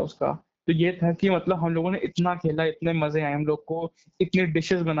बूम आया उसका। तो ये था कि मतलब हम लोगों ने इतना खेला, इतने मजे आए हम लोग को, इतनी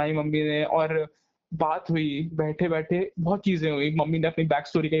डिशेस बनाई मम्मी ने, और बात हुई बैठे बैठे, बहुत चीजें हुई, मम्मी ने अपनी बैक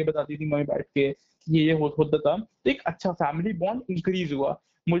स्टोरी का ही बताती थी मम्मी बैठ के, ये होता था, तो एक अच्छा फैमिली बॉन्ड इंक्रीज हुआ।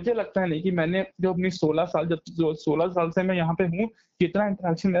 मुझे लगता है नहीं कि मैंने जो अपनी 16 साल, जब जो 16 साल से मैं यहाँ पे हूँ, जितना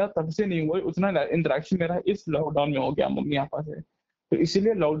इंटरेक्शन मेरा तब से नहीं हुआ, उतना इंटरेक्शन मेरा इस लॉकडाउन में हो गया मम्मी पापा से। तो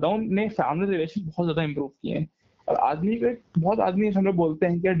इसीलिए लॉकडाउन ने फैमिली रिलेशन बहुत ज्यादा इंप्रूव किए हैं। और आदमी को बहुत आदमी हम लोग बोलते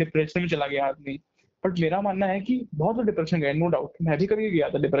हैं कि डिप्रेशन में चला गया आदमी, बट मेरा मानना है कि बहुत लोग डिप्रेशन गए, नो डाउट, मैं भी कभी गया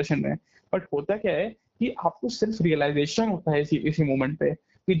था डिप्रेशन में। बट होता क्या है कि आपको सिर्फ रियलाइजेशन होता है इसी मोमेंट पे,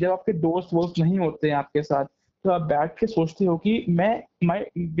 कि जब आपके दोस्त वोस्त नहीं होते हैं आपके साथ, तो आप बैठ के सोचते हो कि मैं my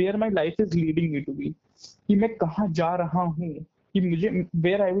where my life is leading me to be, कि मैं कहाँ जा रहा हूँ, कि मुझे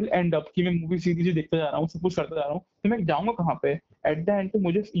where I will end up, कि मैं मूवी सीरीज देखता जा रहा हूँ, सब कुछ करता जा रहा हूँ, तो मैं जाऊंगा कहाँ पे एट द एंड, तो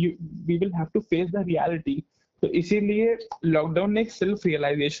मुझे we will have to face the reality. तो इसीलिए लॉकडाउन ने एक सेल्फ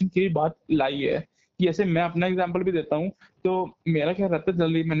रियलाइजेशन की बात लाई है, कि जैसे मैं अपना एग्जांपल भी देता हूँ, तो मेरा क्या रहता है,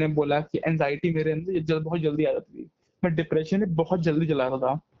 जल्दी मैंने बोला कि एंजाइटी मेरे अंदर बहुत जल्दी आ जाती थी, मैं डिप्रेशन में बहुत जल्दी चला रहा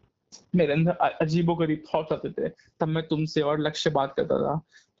था, मेरे अंदर अजीबो गरीब थॉट्स आते थे, तब मैं तुमसे और लक्ष्य बात करता था,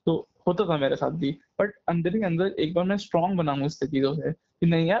 तो होता था मेरे साथ भी। बट अंदर ही अंदर एक बार मैं स्ट्रांग बना हूँ इस चीजों से, कि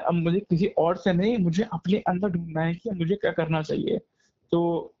नहीं यार, अब मुझे किसी और से नहीं, मुझे अपने अंदर ढूंढना है कि मुझे क्या करना चाहिए। तो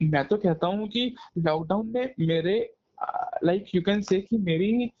मैं तो कहता हूँ कि लॉकडाउन ने मेरे, लाइक यू कैन से, कि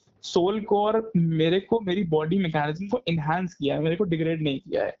मेरी सोल को और मेरे को मेरी बॉडी मैकेनिज्म को इनहांस किया है, मेरे को डिग्रेड नहीं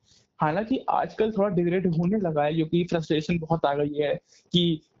किया है। हालांकि आजकल थोड़ा डिग्रेड होने लगा है, क्योंकि फ्रस्ट्रेशन बहुत आ गई है,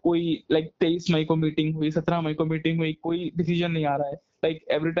 कि कोई लाइक 23 मई को मीटिंग हुई, 17 मई को मीटिंग हुई, कोई डिसीजन नहीं आ रहा है, like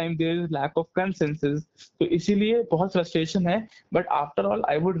every time there is lack of consensus, तो इसीलिए बहुत फ्रस्ट्रेशन है। But after all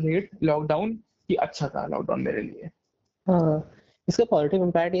I would rate lockdown कि अच्छा था लॉकडाउन मेरे लिए। हाँ, इसका पॉजिटिव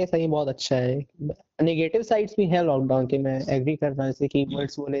इम्पैक्ट ये सही बहुत अच्छा है। नेगेटिव साइड्स भी है लॉकडाउन के, मैं एग्री करता हूँ, जैसे कि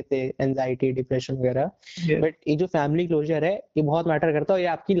वर्ड्स बोले थे एंजाइटी डिप्रेशन वगैरह, Yes. बट ये जो फैमिली क्लोजर है ये बहुत मैटर करता है, और ये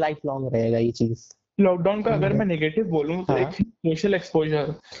आपकी लाइफ लॉन्ग रहेगा ये चीज। लॉकडाउन का अगर मैं नेगेटिव बोलूं तो एक हाँ सोशल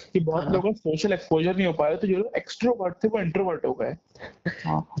एक्सपोजर, कि बहुत हाँ, लोगों का सोशल एक्सपोजर नहीं हो पाया, तो जो लोग एक्सट्रोवर्ट थे वो इंट्रोवर्ट हो गए।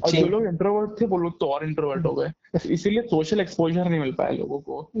 हाँ, और जो चेंज लोग इंट्रोवर्ट थे वो लोग तो और इंट्रोवर्ट हो गए, तो इसीलिए सोशल एक्सपोजर नहीं मिल पाया लोगों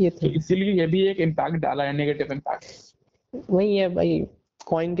को। ये तो तो इसीलिए ये भी एक इम्पैक्ट डाला है, नेगेटिव इम्पैक्ट। वही है भाई,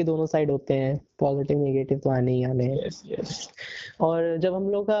 कॉइन के दोनों साइड होते हैं, पॉजिटिव नेगेटिव तो आने ही आने हैं। Yes yes. और जब हम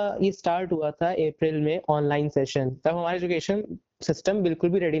लोग का ये स्टार्ट हुआ था अप्रैल में ऑनलाइन सेशन, तब हमारा एजुकेशन सिस्टम बिल्कुल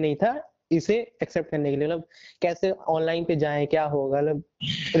भी रेडी नहीं था इसे एक्सेप्ट करने के लिए, मतलब कैसे ऑनलाइन पे जाएं, क्या होगा, मतलब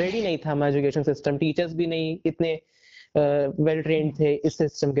रेडी नहीं था हमारा एजुकेशन सिस्टम, टीचर्स भी नहीं इतने वेल ट्रेन्ड थे इस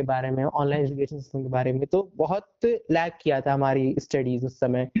सिस्टम के बारे में, ऑनलाइन एजुकेशन सिस्टम के बारे में, तो बहुत लैग किया था हमारी स्टडीज उस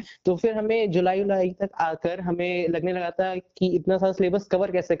समय। तो फिर हमें जुलाई तक आकर हमें लगने लगा था कि इतना सारा सिलेबस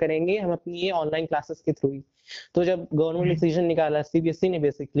कवर कैसे करेंगे हम अपनी ये ऑनलाइन क्लासेस के थ्रू ही। तो जब गवर्नमेंट डिसीजन निकाला सीबीएसई ने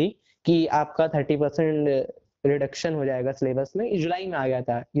बेसिकली, कि आपका 30% रिडक्शन हो जाएगा सिलेबस में, जुलाई में आ गया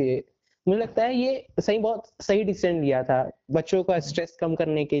था ये मुझे लगता है ये सही, बहुत सही डिसीजन लिया था बच्चों का स्ट्रेस कम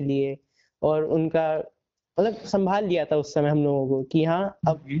करने के लिए, और उनका मतलब संभाल लिया था उस समय हम लोगों को कि हाँ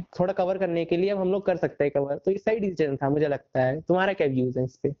अब थोड़ा कवर करने के लिए अब हम लोग कर सकते हैं कवर, तो ये सही डिसीजन था मुझे लगता है। तुम्हारा क्या व्यूज है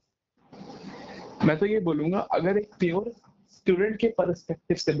इस पे? मैं तो ये बोलूंगा, अगर एक प्योर स्टूडेंट के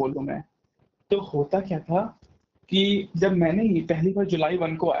पर्सपेक्टिव से बोलूं मैं, तो होता क्या था कि जब मैंने ये पहली बार जुलाई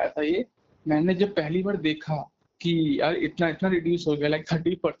 1 को आया था ये, मैंने जब पहली बार देखा कि यार इतना इतना रिड्यूस हो गया, लाइक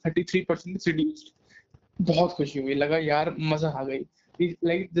 33% रिड्यूस्ड, बहुत खुशी हुई, लगा यार मजा आ गई,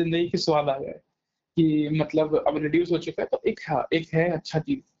 लाइक जिंदगी के स्वाद आ गए कि मतलब अब रिड्यूस हो चुका है। तो एक, हाँ, एक है अच्छा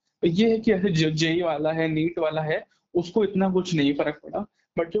चीज। तो ये है कि ऐसे जो जेई वाला है, नीट वाला है, उसको इतना कुछ नहीं फर्क पड़ा।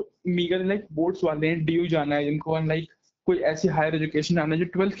 बट जो मीगर लाइक बोर्ड्स वाले हैं, ड्यू जाना है जिनको, लाइक कोई ऐसी हायर एजुकेशन आना है जो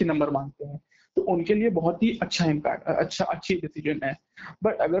 12th के नंबर मांगते हैं, तो उनके लिए बहुत ही अच्छा इम्पैक्ट, अच्छी डिसीजन है।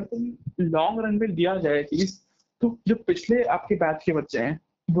 बट अगर तुम लॉन्ग रन में लिया जाए चीज, तो जो पिछले आपके बैच के बच्चे हैं,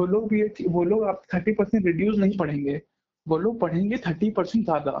 वो लोग आप 30% रिड्यूस नहीं पढ़ेंगे, वो लोग पढ़ेंगे 30%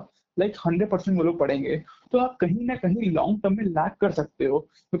 ज्यादा, लाइक 100% वो लोग पढ़ेंगे। तो आप कहीं ना कहीं लॉन्ग टर्म में लैग कर सकते हो,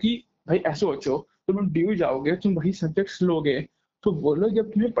 क्योंकि भाई ऐसे बच्चों, तुम ड्यू जाओगे, तुम वही सब्जेक्ट्स लोगे, तो वो लोग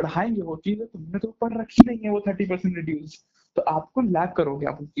जब तुम्हें पढ़ाएंगे वो चीजें तुमने तो पढ़ रखी नहीं है, वो 30% रिड्यूस, तो आपको लैग करोगे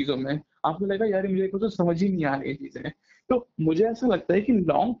आप उन चीजों में, आपको लगेगा यार मुझे को तो समझ ही नहीं आ रही चीजें। तो मुझे ऐसा लगता है कि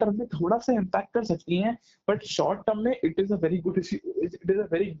लॉन्ग टर्म में थोड़ा सा इम्पैक्ट कर सकती हैं, बट शॉर्ट टर्म में it is a very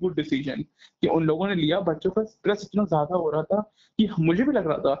good decision कि उन लोगों ने लिया। बच्चों का स्ट्रेस इतना ज्यादा हो रहा था कि मुझे भी लग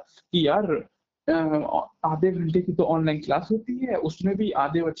रहा था कि यार आधे घंटे की तो ऑनलाइन क्लास होती है, उसमें भी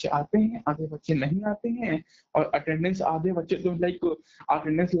आधे बच्चे आते हैं, आधे बच्चे नहीं आते हैं, और अटेंडेंस आधे बच्चे तो लाइक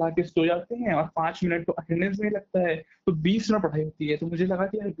अटेंडेंस ला के सो जाते हैं, और 5 मिनट तो अटेंडेंस में लगता है, तो 20 मिनट पढ़ाई होती है। तो मुझे लगा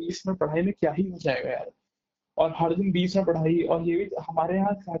कि यार 20 मिनट पढ़ाई में क्या ही हो जाएगा यार, और हर दिन 20 मिनट पढ़ाई, और ये भी हमारे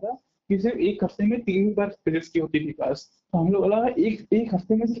यहाँ ज्यादा कि सिर्फ एक हफ्ते में 3 बार फिजिक्स की होती थी क्लास, तो हम लोग लगा एक एक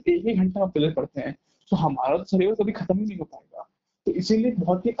हफ्ते में सिर्फ एक ही घंटा हम फिजिक्स पढ़ते हैं, तो हमारा तो सिलेबस कभी खत्म ही नहीं हो पाएगा। तो इसीलिए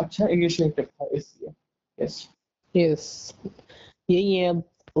बहुत ही अच्छा इनिशिएटिव था इसलिए। यस। यस, यही है, अब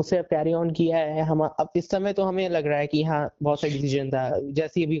उसे कैरी ऑन किया है हम। अब इस समय तो हमें लग रहा है कि हाँ बहुत सही डिसीजन था,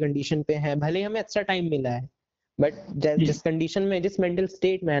 जैसी अभी कंडीशन पे है, भले हमें एक्स्ट्रा टाइम मिला है, बट जिस कंडीशन में, जिस मेंटल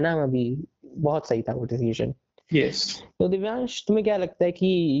स्टेट में है ना हम अभी, बहुत सही था वो डिसीजन। यस। तो दिव्यांश, तुम्हें क्या लगता है कि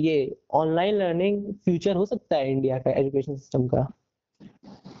ये ऑनलाइन लर्निंग फ्यूचर हो सकता है इंडिया का एजुकेशन सिस्टम का?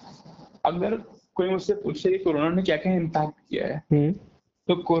 अगर कोई मुझसे पूछे कि कोरोना ने क्या क्या इम्पैक्ट किया है, हम्म।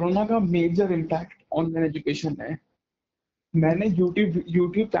 तो कोरोना का मेजर इम्पैक्ट ऑनलाइन एजुकेशन है। मैंने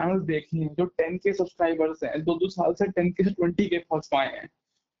यूट्यूब चैनल देखे हैं जो 10K सब्सक्राइबर्स हैं, 2-2 साल से 10K से 20K पहुंच पाए हैं।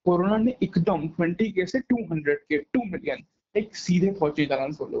 कोरोना ने एकदम 20K से 200K, 2 मिलियन, एक सीधे पहुंचे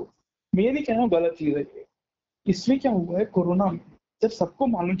तरह से लोग। मैं ये नहीं कह रहा हूँ गलत चीज है ये। इसमें क्या हुआ है कोरोना में, जब सबको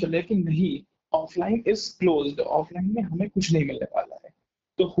मालूम चले कि नहीं, ऑफलाइन इज क्लोज्ड, ऑफलाइन में हमें कुछ नहीं मिलने वाला है,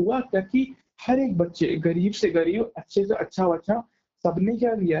 तो हुआ क्या कि हर एक बच्चे, गरीब से गरीब, अच्छे से अच्छा बच्चा, सबने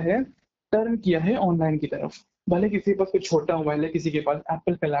क्या किया है, टर्न किया है ऑनलाइन की तरफ। भले किसी के पास कोई छोटा मोबाइल है, किसी के पास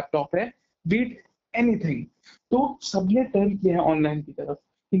एप्पल का लैपटॉप है, बीट एनीथिंग, तो सबने टर्न किया है ऑनलाइन की तरफ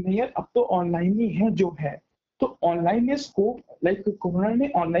कि नहीं यार अब तो ऑनलाइन ही है जो है। तो ऑनलाइन ने स्कोप, लाइक कोरोना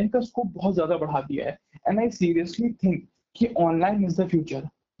ने ऑनलाइन का स्कोप बहुत ज्यादा बढ़ा दिया है, एंड आई सीरियसली थिंक कि ऑनलाइन इज द फ्यूचर।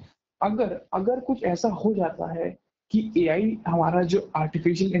 अगर अगर कुछ ऐसा हो जाता है कि एआई, हमारा जो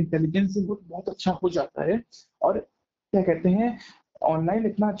आर्टिफिशियल इंटेलिजेंस है वो बहुत अच्छा हो जाता है, और क्या कहते हैं, ऑनलाइन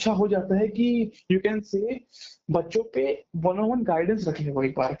इतना अच्छा हो जाता है कि यू कैन से बच्चों पे वन ऑन वन गाइडेंस रख ले वो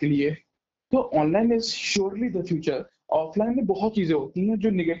एक बार के लिए, तो online is surely the future. Offline में बहुत चीजें होती हैं जो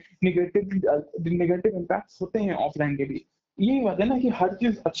निगेटिव इम्पैक्ट होते हैं ऑफलाइन के भी। यही बात है ना कि हर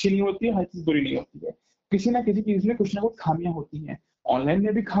चीज अच्छी नहीं होती है, हर चीज बुरी नहीं होती है, किसी ना किसी चीज में कुछ ना कुछ खामियां होती हैं। ऑनलाइन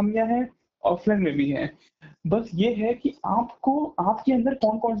में भी खामियां हैं, ऑफलाइन में भी हैं। बस ये है कि आपको, आपके अंदर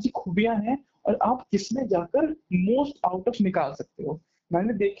कौन कौन सी खूबियां हैं, और आप किसमें जाकर मोस्ट आउट ऑफ निकाल सकते हो।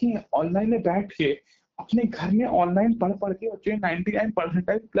 मैंने देखी है ऑनलाइन में बैठ के, अपने घर में ऑनलाइन पढ़ पढ़ के बच्चे 99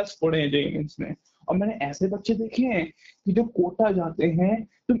 परसेंटाइल प्लस पढ़े हैं जेईई में। और मैंने ऐसे बच्चे देखे हैं कि जो कोटा जाते हैं,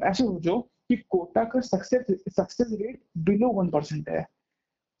 तुम ऐसे सोचो कि कोटा का सक्सेस रेट बिलो 1% है।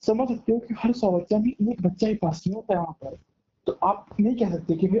 समझ सकते हो कि हर 100 बच्चा में एक बच्चा ही पास नहीं होता है वहां पर। तो आप नहीं कह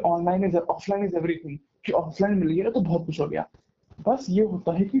सकते कि भाई online is offline is everything, कि ऑफलाइन मिल गया तो बहुत कुछ हो गया। बस ये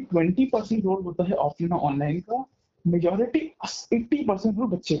होता है कि 20% रोल होता है ऑफलाइन ऑनलाइन का, मेजोरिटी 80% रोल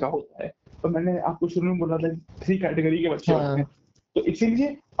बच्चे का होता है। तो मैंने आपको शुरू में बोला था 3 कैटेगरी के बच्चे होते हैं, हाँ। तो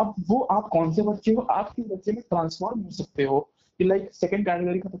इसीलिए अब वो आप कौन से बच्चे हो, आप किस बच्चे में ट्रांसफॉर्म हो सकते हो, कि लाइक सेकंड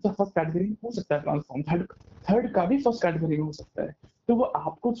कैटेगरी का बच्चा फर्स्ट कैटेगरी में हो सकता है ट्रांसफॉर्म, थर्ड थर्ड का भी फर्स्ट कैटेगरी में हो सकता है। तो वो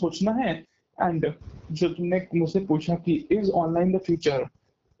आपको सोचना है। एंड जो तुमने मुझसे पूछा कि इज ऑनलाइन द फ्यूचर,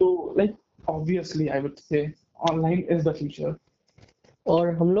 तो like obviously I would say online is the future. और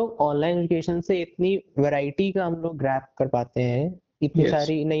हम लोग ऑनलाइन एजुकेशन से इतनी वैरायटी का हम लोग ग्रैब कर पाते हैं, इतनी यस,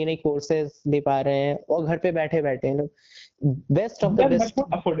 सारी नई नई कोर्सेज ले पा रहे हैं और घर पे बैठे बैठे हैं लोग best of they the are much best. More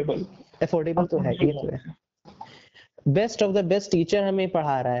affordable. Affordable तो है, ये तो है। Best of the best teacher हमें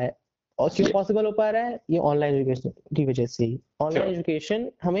पढ़ा रहा है। और क्यों पॉसिबल हो पा रहा है? ये ऑनलाइन एजुकेशन की वजह से ही। ऑनलाइन एजुकेशन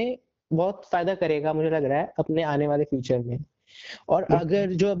हमें बहुत फायदा करेगा मुझे लग रहा है अपने आने वाले फ्यूचर में। और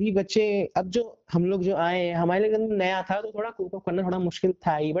अगर जो अभी बच्चे, अब जो हम लोग जो आए हैं, हमारे लिए जब नया था तो थोड़ा कोप अप करना थोड़ा मुश्किल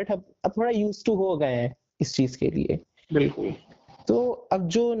था ही, बट अब थोड़ा यूज टू हो गए हैं इस चीज के लिए। बिल्कुल। तो अब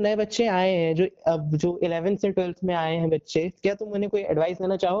जो नए बच्चे आए हैं, जो अब जो 11th से 12th में आए हैं बच्चे, क्या तुम उन्हें कोई एडवाइस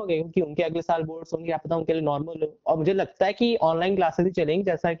देना चाहोगे? क्योंकि उनके अगले साल बोर्ड्स होंगे, आप पता उनके लिए नॉर्मल हो, और मुझे लगता है कि ऑनलाइन क्लासेस ही चलेंगी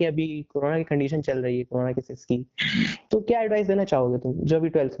जैसा कि अभी कोरोना की कंडीशन चल रही है, कोरोना केसेस की। तो क्या एडवाइस देना चाहोगे तुम जो अभी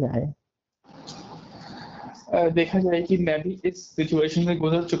 12th में आए? देखा जाए कि मैं भी इस सिचुएशन में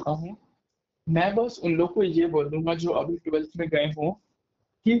गुजर चुका हूँ। मैं बस उन लोग को ये बोल दूंगा जो अभी 12th में गए हों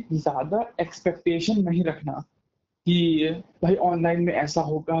कि ज्यादा एक्सपेक्टेशन नहीं रखना कि भाई ऑनलाइन में ऐसा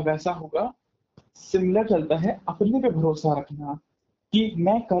होगा वैसा होगा। सिमिलर चलता है, अपने पे भरोसा रखना कि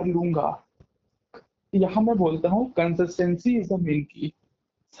मैं कर लूंगा। यहाँ मैं बोलता हूँ कंसिस्टेंसी इज द मेन की।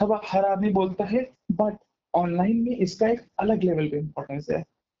 सब हर आदमी बोलता है, बट ऑनलाइन में इसका एक अलग लेवल पे इम्पोर्टेंस है।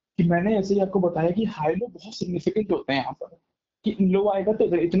 कि मैंने ऐसे ही आपको बताया कि हाई लो बहुत सिग्निफिकेंट होते हैं यहाँ पर। कि लो आएगा तो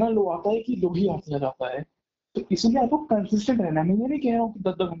इतना लो आता है कि लो ही आता जाता है। तो इसलिए आपको कंसिस्टेंट रहना है। मैं ये नहीं कह रहा हूँ कि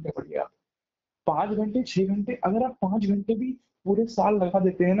 10-10 घंटे पढ़िए आप। 5 घंटे 6 घंटे, अगर आप 5 घंटे भी पूरे साल लगा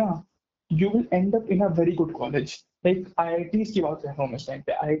देते हैं ना, you will end up in a very good college. Like IITs की बात कर रहा हूँ मैं इस टाइम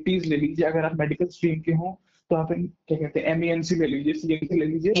पे। आईआईटीज ले लीजिए, अगर आप मेडिकल स्ट्रीम के हो तो आप क्या कहते हैं एमईएनसी ले लीजिए, सीएमसी ले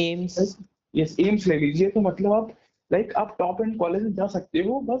लीजिए। एम्स। यस, एम्स ले लीजिए। तो मतलब आप लाइक आप टॉप एंड कॉलेज में जा सकते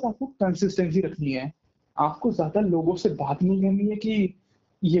हो, बस आपको कंसिस्टेंसी रखनी है। आपको ज्यादा लोगों से बात नहीं करनी है कि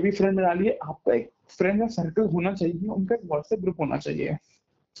ये भी फ्रेंड बना लिए। आपका एक फ्रेंड का सर्कल होना चाहिए, उनका एक व्हाट्सएप ग्रुप होना चाहिए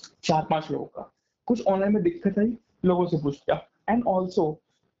 4-5 लोगों का। कुछ ऑनलाइन में दिक्कत आई, लोगों से पूछ लिया। एंड ऑल्सो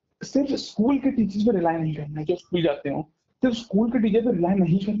सिर्फ स्कूल के टीचर्स पे रिलाई नहीं करना है जो स्कूल जाते हो। सिर्फ स्कूल के टीचर पे रिलाई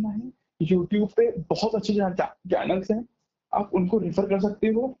नहीं करना है। यूट्यूब पे बहुत अच्छे चैनल्स हैं, आप उनको रेफर कर सकते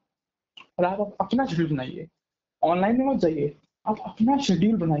हो। और आप अपना शेड्यूल बनाइए, ऑनलाइन में मत जाइए। आप अपना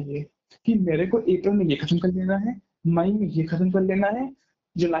शेड्यूल बनाइए कि मेरे को अप्रैल में ये खत्म कर लेना है, मई में ये खत्म कर लेना है,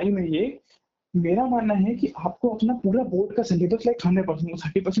 जुलाई में ये। मेरा मानना है कि आपको अपना पूरा बोर्ड का सिलेबस लाइक 100%,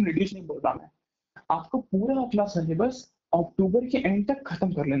 30% रिड्यूस नहीं बोल रहा मैं। आपको पूरा अपना सिलेबस अक्टूबर के एंड तक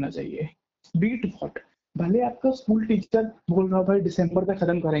खत्म कर लेना चाहिए। बीट वॉट, भले आपका स्कूल टीचर बोल रहा भाई दिसंबर तक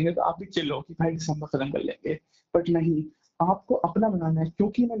खत्म करेंगे, तो आप भी चिल्लो कि भाई दिसंबर खत्म कर लेंगे। बट नहीं, आपको अपना बनाना है।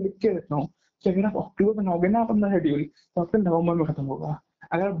 क्योंकि मैं लिख के रखता हूँ कि अगर आप अक्टूबर बनाओगे ना अपना शेड्यूल, तो आपका नवंबर में खत्म होगा।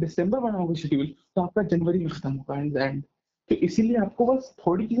 अगर आप दिसंबर बनाओगे शेड्यूल, तो आपका जनवरी में खत्म होगा इन द एंड। तो इसीलिए आपको बस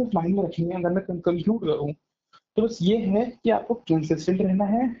थोड़ी चीजें माइंड में रखनी है। अगर मैं कंक्लूड करूँ तो बस ये है कि आपको कंसिस्टेंट रहना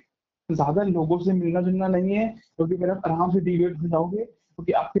है, ज्यादा लोगों से मिलना जुलना नहीं है। क्योंकि फिर आप आराम से डिवेट हो जाओगे।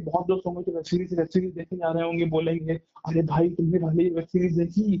 क्योंकि आपके बहुत दोस्त होंगे जो वेब सीरीज देखे जा रहे होंगे, बोलेंगे अरे भाई तुमने भाई वेब सीरीज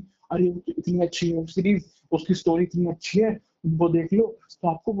देखी, अरे वो इतनी अच्छी वेब सीरीज, उसकी स्टोरी इतनी अच्छी है, वो देख लो। तो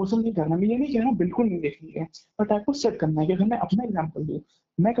आपको वो सब नहीं करना। मैं ये नहीं कह रहा बिल्कुल नहीं देखनी है, बट आपको सेट करना है। कि अगर मैं अपना एग्जाम्पल दूँ,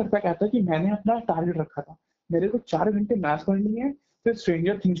 मैं करता क्या था कि मैंने अपना टारगेट रखा था, मेरे को 4 घंटे मैथ पढ़नी है, फिर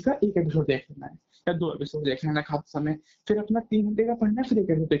स्ट्रेंजर थिंग्स का एक एपिसोड देख लेना है या 2 एपिसोड देख लेना है खाते समय, फिर अपना 3 घंटे का पढ़ना है, फिर एक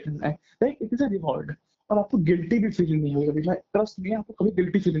एपिसोड देख लेना है। Like it is a reward. और आपको गिल्टी भी फीलिंग नहीं होगी। मैं ट्रस्ट में, आपको कभी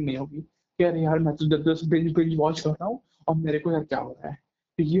गिल्टी फीलिंग नहीं होगी कि अरे यार मैं तो 10-10 बिंज बिंज वॉच कर रहा हूँ और मेरे को यार क्या हो रहा है।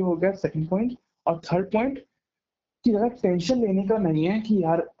 तो ये हो गया सेकंड पॉइंट। और थर्ड पॉइंट कि ज्यादा टेंशन लेने का नहीं है कि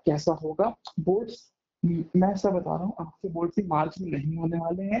यार कैसा होगा बोर्ड्स। मैं ऐसा बता रहा हूँ, आपके बोर्ड भी मार्च में नहीं होने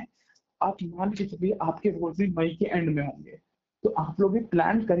वाले हैं। आप मान के चलिए आपके बोर्ड भी मई के एंड में होंगे। तो आप लोग भी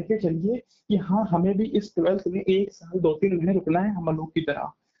प्लान करके चलिए कि हाँ हमें भी इस 12th में 1 साल 2-3 महीने रुकना है हम लोग की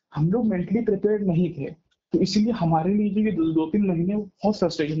तरह। हम लोग मेंटली प्रिपेयर्ड नहीं थे, तो इसीलिए हमारे लिए जो ये 2-3 महीने बहुत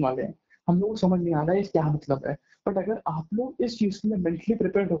फ्रस्ट्रेशन वाले हैं। हम लोग को समझ नहीं आ रहा है क्या मतलब है। बट अगर आप लोग इस चीज के लिए मेंटली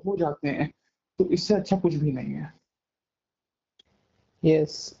प्रिपेयर्ड हो जाते हैं, तो इससे अच्छा कुछ भी नहीं है।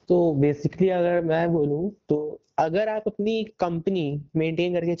 यस। तो बेसिकली अगर मैं बोलूँ तो अगर आप अपनी कंपनी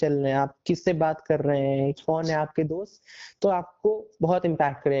मेंटेन करके चल रहे हैं, आप किससे बात कर रहे हैं, कौन है आपके दोस्त, तो आपको बहुत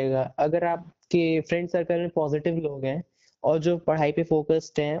इम्पैक्ट करेगा। अगर आपके फ्रेंड सर्कल में पॉजिटिव लोग हैं और जो पढ़ाई पे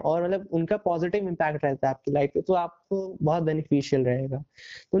फोकस्ड हैं और मतलब उनका पॉजिटिव इम्पैक्ट रहता है आपकी लाइफ पे, तो आपको बहुत बेनिफिशियल रहेगा।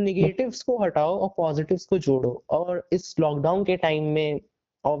 तो निगेटिव्स को हटाओ और पॉजिटिव्स को जोड़ो। और इस लॉकडाउन के टाइम में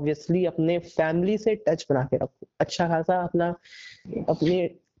ऑब्वियसली अपने फैमिली से टच बना के रखो, अच्छा खासा अपना अपने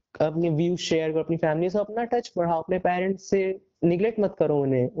अपने व्यूज शेयर करो अपनी फैमिली से, अपना टच बढ़ाओ अपने पेरेंट्स से। निग्लेक्ट मत करो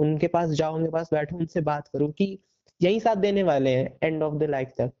उन्हें, उनके पास जाओ, उनके पास बैठो, उनसे बात करो कि यही साथ देने वाले हैं एंड ऑफ द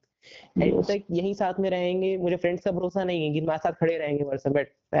लाइफ तक। एंड होता है कि यही साथ में रहेंगे, मुझे फ्रेंड्स का भरोसा नहीं है कि हमारे साथ खड़े रहेंगे वर्ष, बट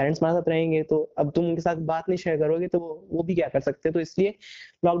पेरेंट्स हमारे साथ रहेंगे तो अब तुम उनके साथ बात नहीं शेयर करोगे तो वो भी क्या कर सकते हैं। तो इसलिए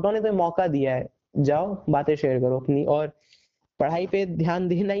लॉकडाउन ने तो मौका दिया है, जाओ बातें शेयर करो अपनी, और पढ़ाई पे ध्यान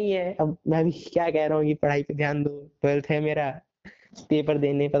देना ही है। अब मैं भी क्या कह रहा हूँ कि पढ़ाई पे ध्यान दो, 12th है मेरा, पेपर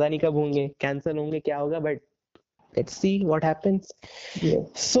देने पता नहीं कब होंगे, कैंसिल होंगे, क्या होगा, but let's see what happens.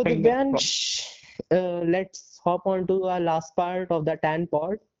 So Divyansh, let's hop on to our last part of the TAN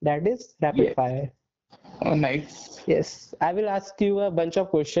pod, that is rapid fire. Oh, nice. Yes, I will ask you a bunch of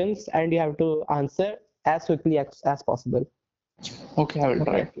questions and you have to answer as quickly as possible. Okay, I will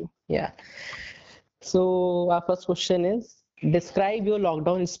try to. Yeah. So our first question is, describe your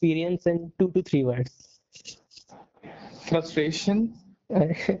lockdown experience in 2 to 3 words. Frustration,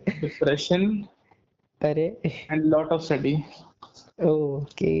 depression, and lot of study.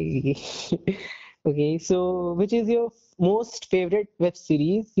 Okay. Okay, so which is your most favorite web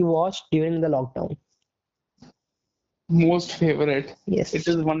series you watched during the lockdown? Most favorite? Yes. It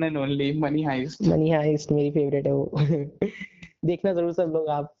is one and only Money Heist. Money Heist मेरी favorite है वो। देखना जरूर सब लोग,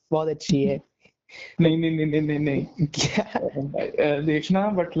 आप, बहुत अच्छी है। नहीं क्या देखना,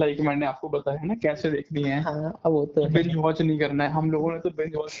 बट लाइक मैंने आपको बताया ना कैसे देखनी है। हाँ, अब वो तो बिंज वॉच नहीं करना है, हम लोगों ने तो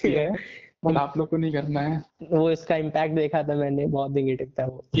बिंज वॉच किया है, बट आप लोग को नहीं करना है। वो इसका इम्पैक्ट देखा था मैंने, बहुत नेगेटिव था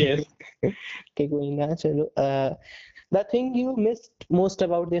वो। यस। कि कोई ना, चलो। The thing you missed most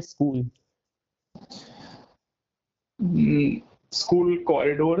about your school? School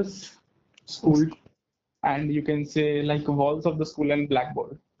corridors, school, and you can say like walls of the school and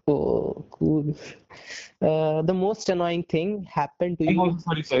blackboard. Oh, cool. The most annoying thing happened to you?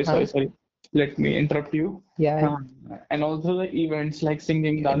 Sorry. Let me interrupt you. Yeah. And also the events like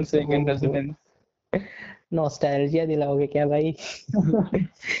singing, dancing, and residence. Nostalgia दिलाओगे क्या भाई?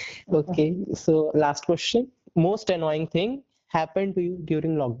 Okay, so last question. Most annoying thing happened to you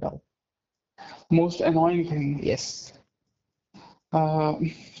during lockdown? Most annoying thing? Yes.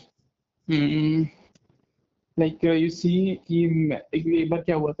 Like you see कि एक बार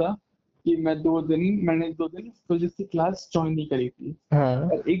क्या हुआ था कि मैंने 2 दिन फिजिक्स की क्लास ज्वाइन नहीं करी थी। हाँ.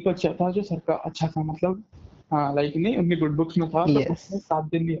 और एक बच्चा था जो सर का अच्छा था, मतलब हाँ लाइक नहीं उनकी गुड बुक्स में था, तो उसने 7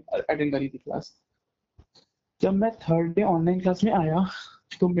 दिन नहीं अटेंड करी थी क्लास। जब मैं 3rd डे ऑनलाइन क्लास में आया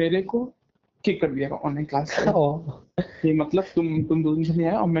तो मेरे को किक कर दिया ऑनलाइन क्लास से। ये मतलब तुम 2 दिन से नहीं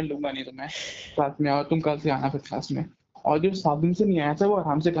आए और मैं लूंगा नहीं तुम्हें क्लास में, और तुम कल से आना फिर क्लास में। और जो 7 दिन से नहीं आया था वो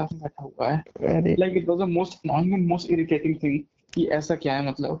आराम से क्लास में बैठा हुआ है। Like it was the most annoying and most irritating thing कि ऐसा क्या है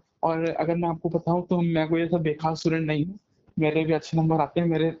मतलब। और अगर मैं आपको बताऊं तो मैं कोई ऐसा बेकार स्टूडेंट नहीं हूँ, मेरे भी अच्छे नंबर आते हैं।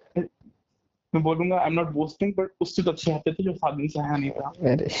 मैं बोलूंगा I am not boasting, but उससे तो अच्छे आते थे जो 7 दिन से आया नहीं था।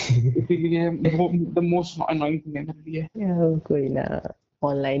 इसीलिए वो द मोस्ट अननोइंग थिंग है मेरे लिए। कोई ना,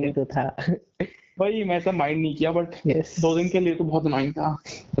 ऑनलाइन ही तो था भाई, मैं ऐसा माइंड नहीं किया, बट 2 दिन के लिए तो बहुत अननोइंग था।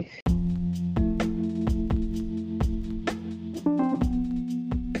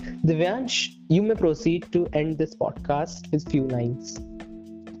 Divyansh, you may proceed to end this podcast with few lines.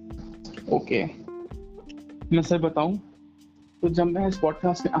 Okay. मैं सर बताऊं तो जब मैं इस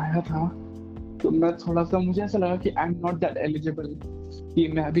पॉडकास्ट में आया था तो मैं थोड़ा सा, मुझे ऐसा लगा कि आई एम नॉट दैट एलिजिबल, कि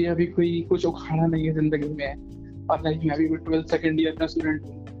मैं अभी कोई कुछ उखाड़ा नहीं है जिंदगी में, और लाइक मैं अभी 12th सेकंड ईयर का स्टूडेंट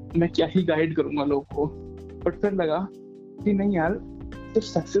हूँ, मैं क्या ही गाइड करूंगा लोगों को। बट फिर लगा कि नहीं यार, सिर्फ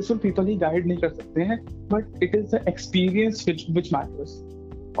सक्सेसफुल पीपल ही गाइड नहीं कर सकते हैं, but it is the experience which matters.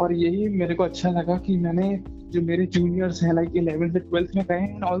 और यही मेरे को अच्छा लगा कि मैंने जो मेरे जूनियर्स हैं लाइक 11th से 12th में गए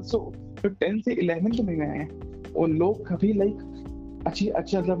हैं, एंड ऑल्सो जो 10th से 11th में गए हैं, उन लोग कभी लाइक अच्छी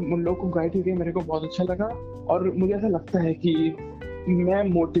मतलब उन लोग को गाइड करके मेरे को बहुत अच्छा लगा। और मुझे ऐसा लगता है कि मैं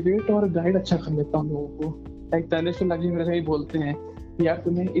मोटिवेट और गाइड अच्छा कर लेता हूँ लोगों को। लाइक तनिष्क लगी मेरे से बोलते हैं यार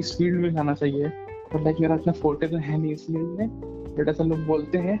तुम्हें इस फील्ड में जाना चाहिए, और लाइक मेरा इतना फोर्टे तो है नहीं इस फील्ड में, बट ऐसा लोग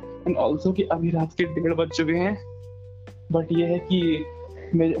बोलते हैं। एंड ऑल्सो कि अभी रात के 1:30 बज चुके हैं, बट ये है कि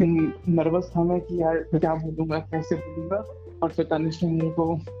मैं नर्वस था मैं कि यार क्या बोलूंगा, कैसे बोलूंगा। और फिर तनिष्क ने मेरे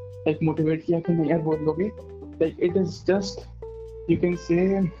को लाइक मोटिवेट किया कि नहीं यार बोल लोगे, like it is just you can से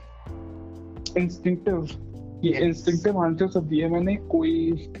इंस्टिंक्टिव। ये इंस्टिंक्टिव आंसर सब दिए मैंने,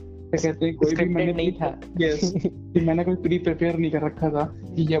 कोई क्या कहते हैं, कोई भी मैंने नहीं था। यस, कि मैंने कोई प्री प्रिपेयर नहीं कर रखा था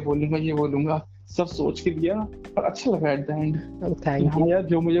कि ये बोलूंगा, सब सोच के दिया और अच्छा लगा at the end. Thank you यार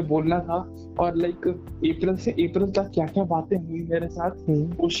जो मुझे बोलना था, और लाइक अप्रैल तक क्या क्या बातें हुई मेरे साथ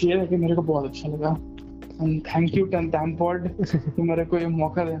वो शेयर करके मेरे को बहुत अच्छा लगा। And thank you tan pod कि मेरे को ये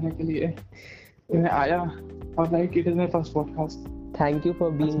मौका देने के लिए मैं आया, और like it is my first podcast. Thank you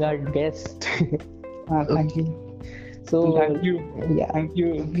for being our guest. Thank you. So thank you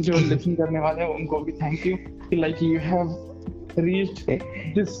जो लिसन करने वाले हैं उनको भी थैंक यू कि like you have reached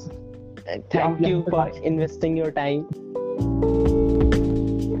this. Thank you for investing your time.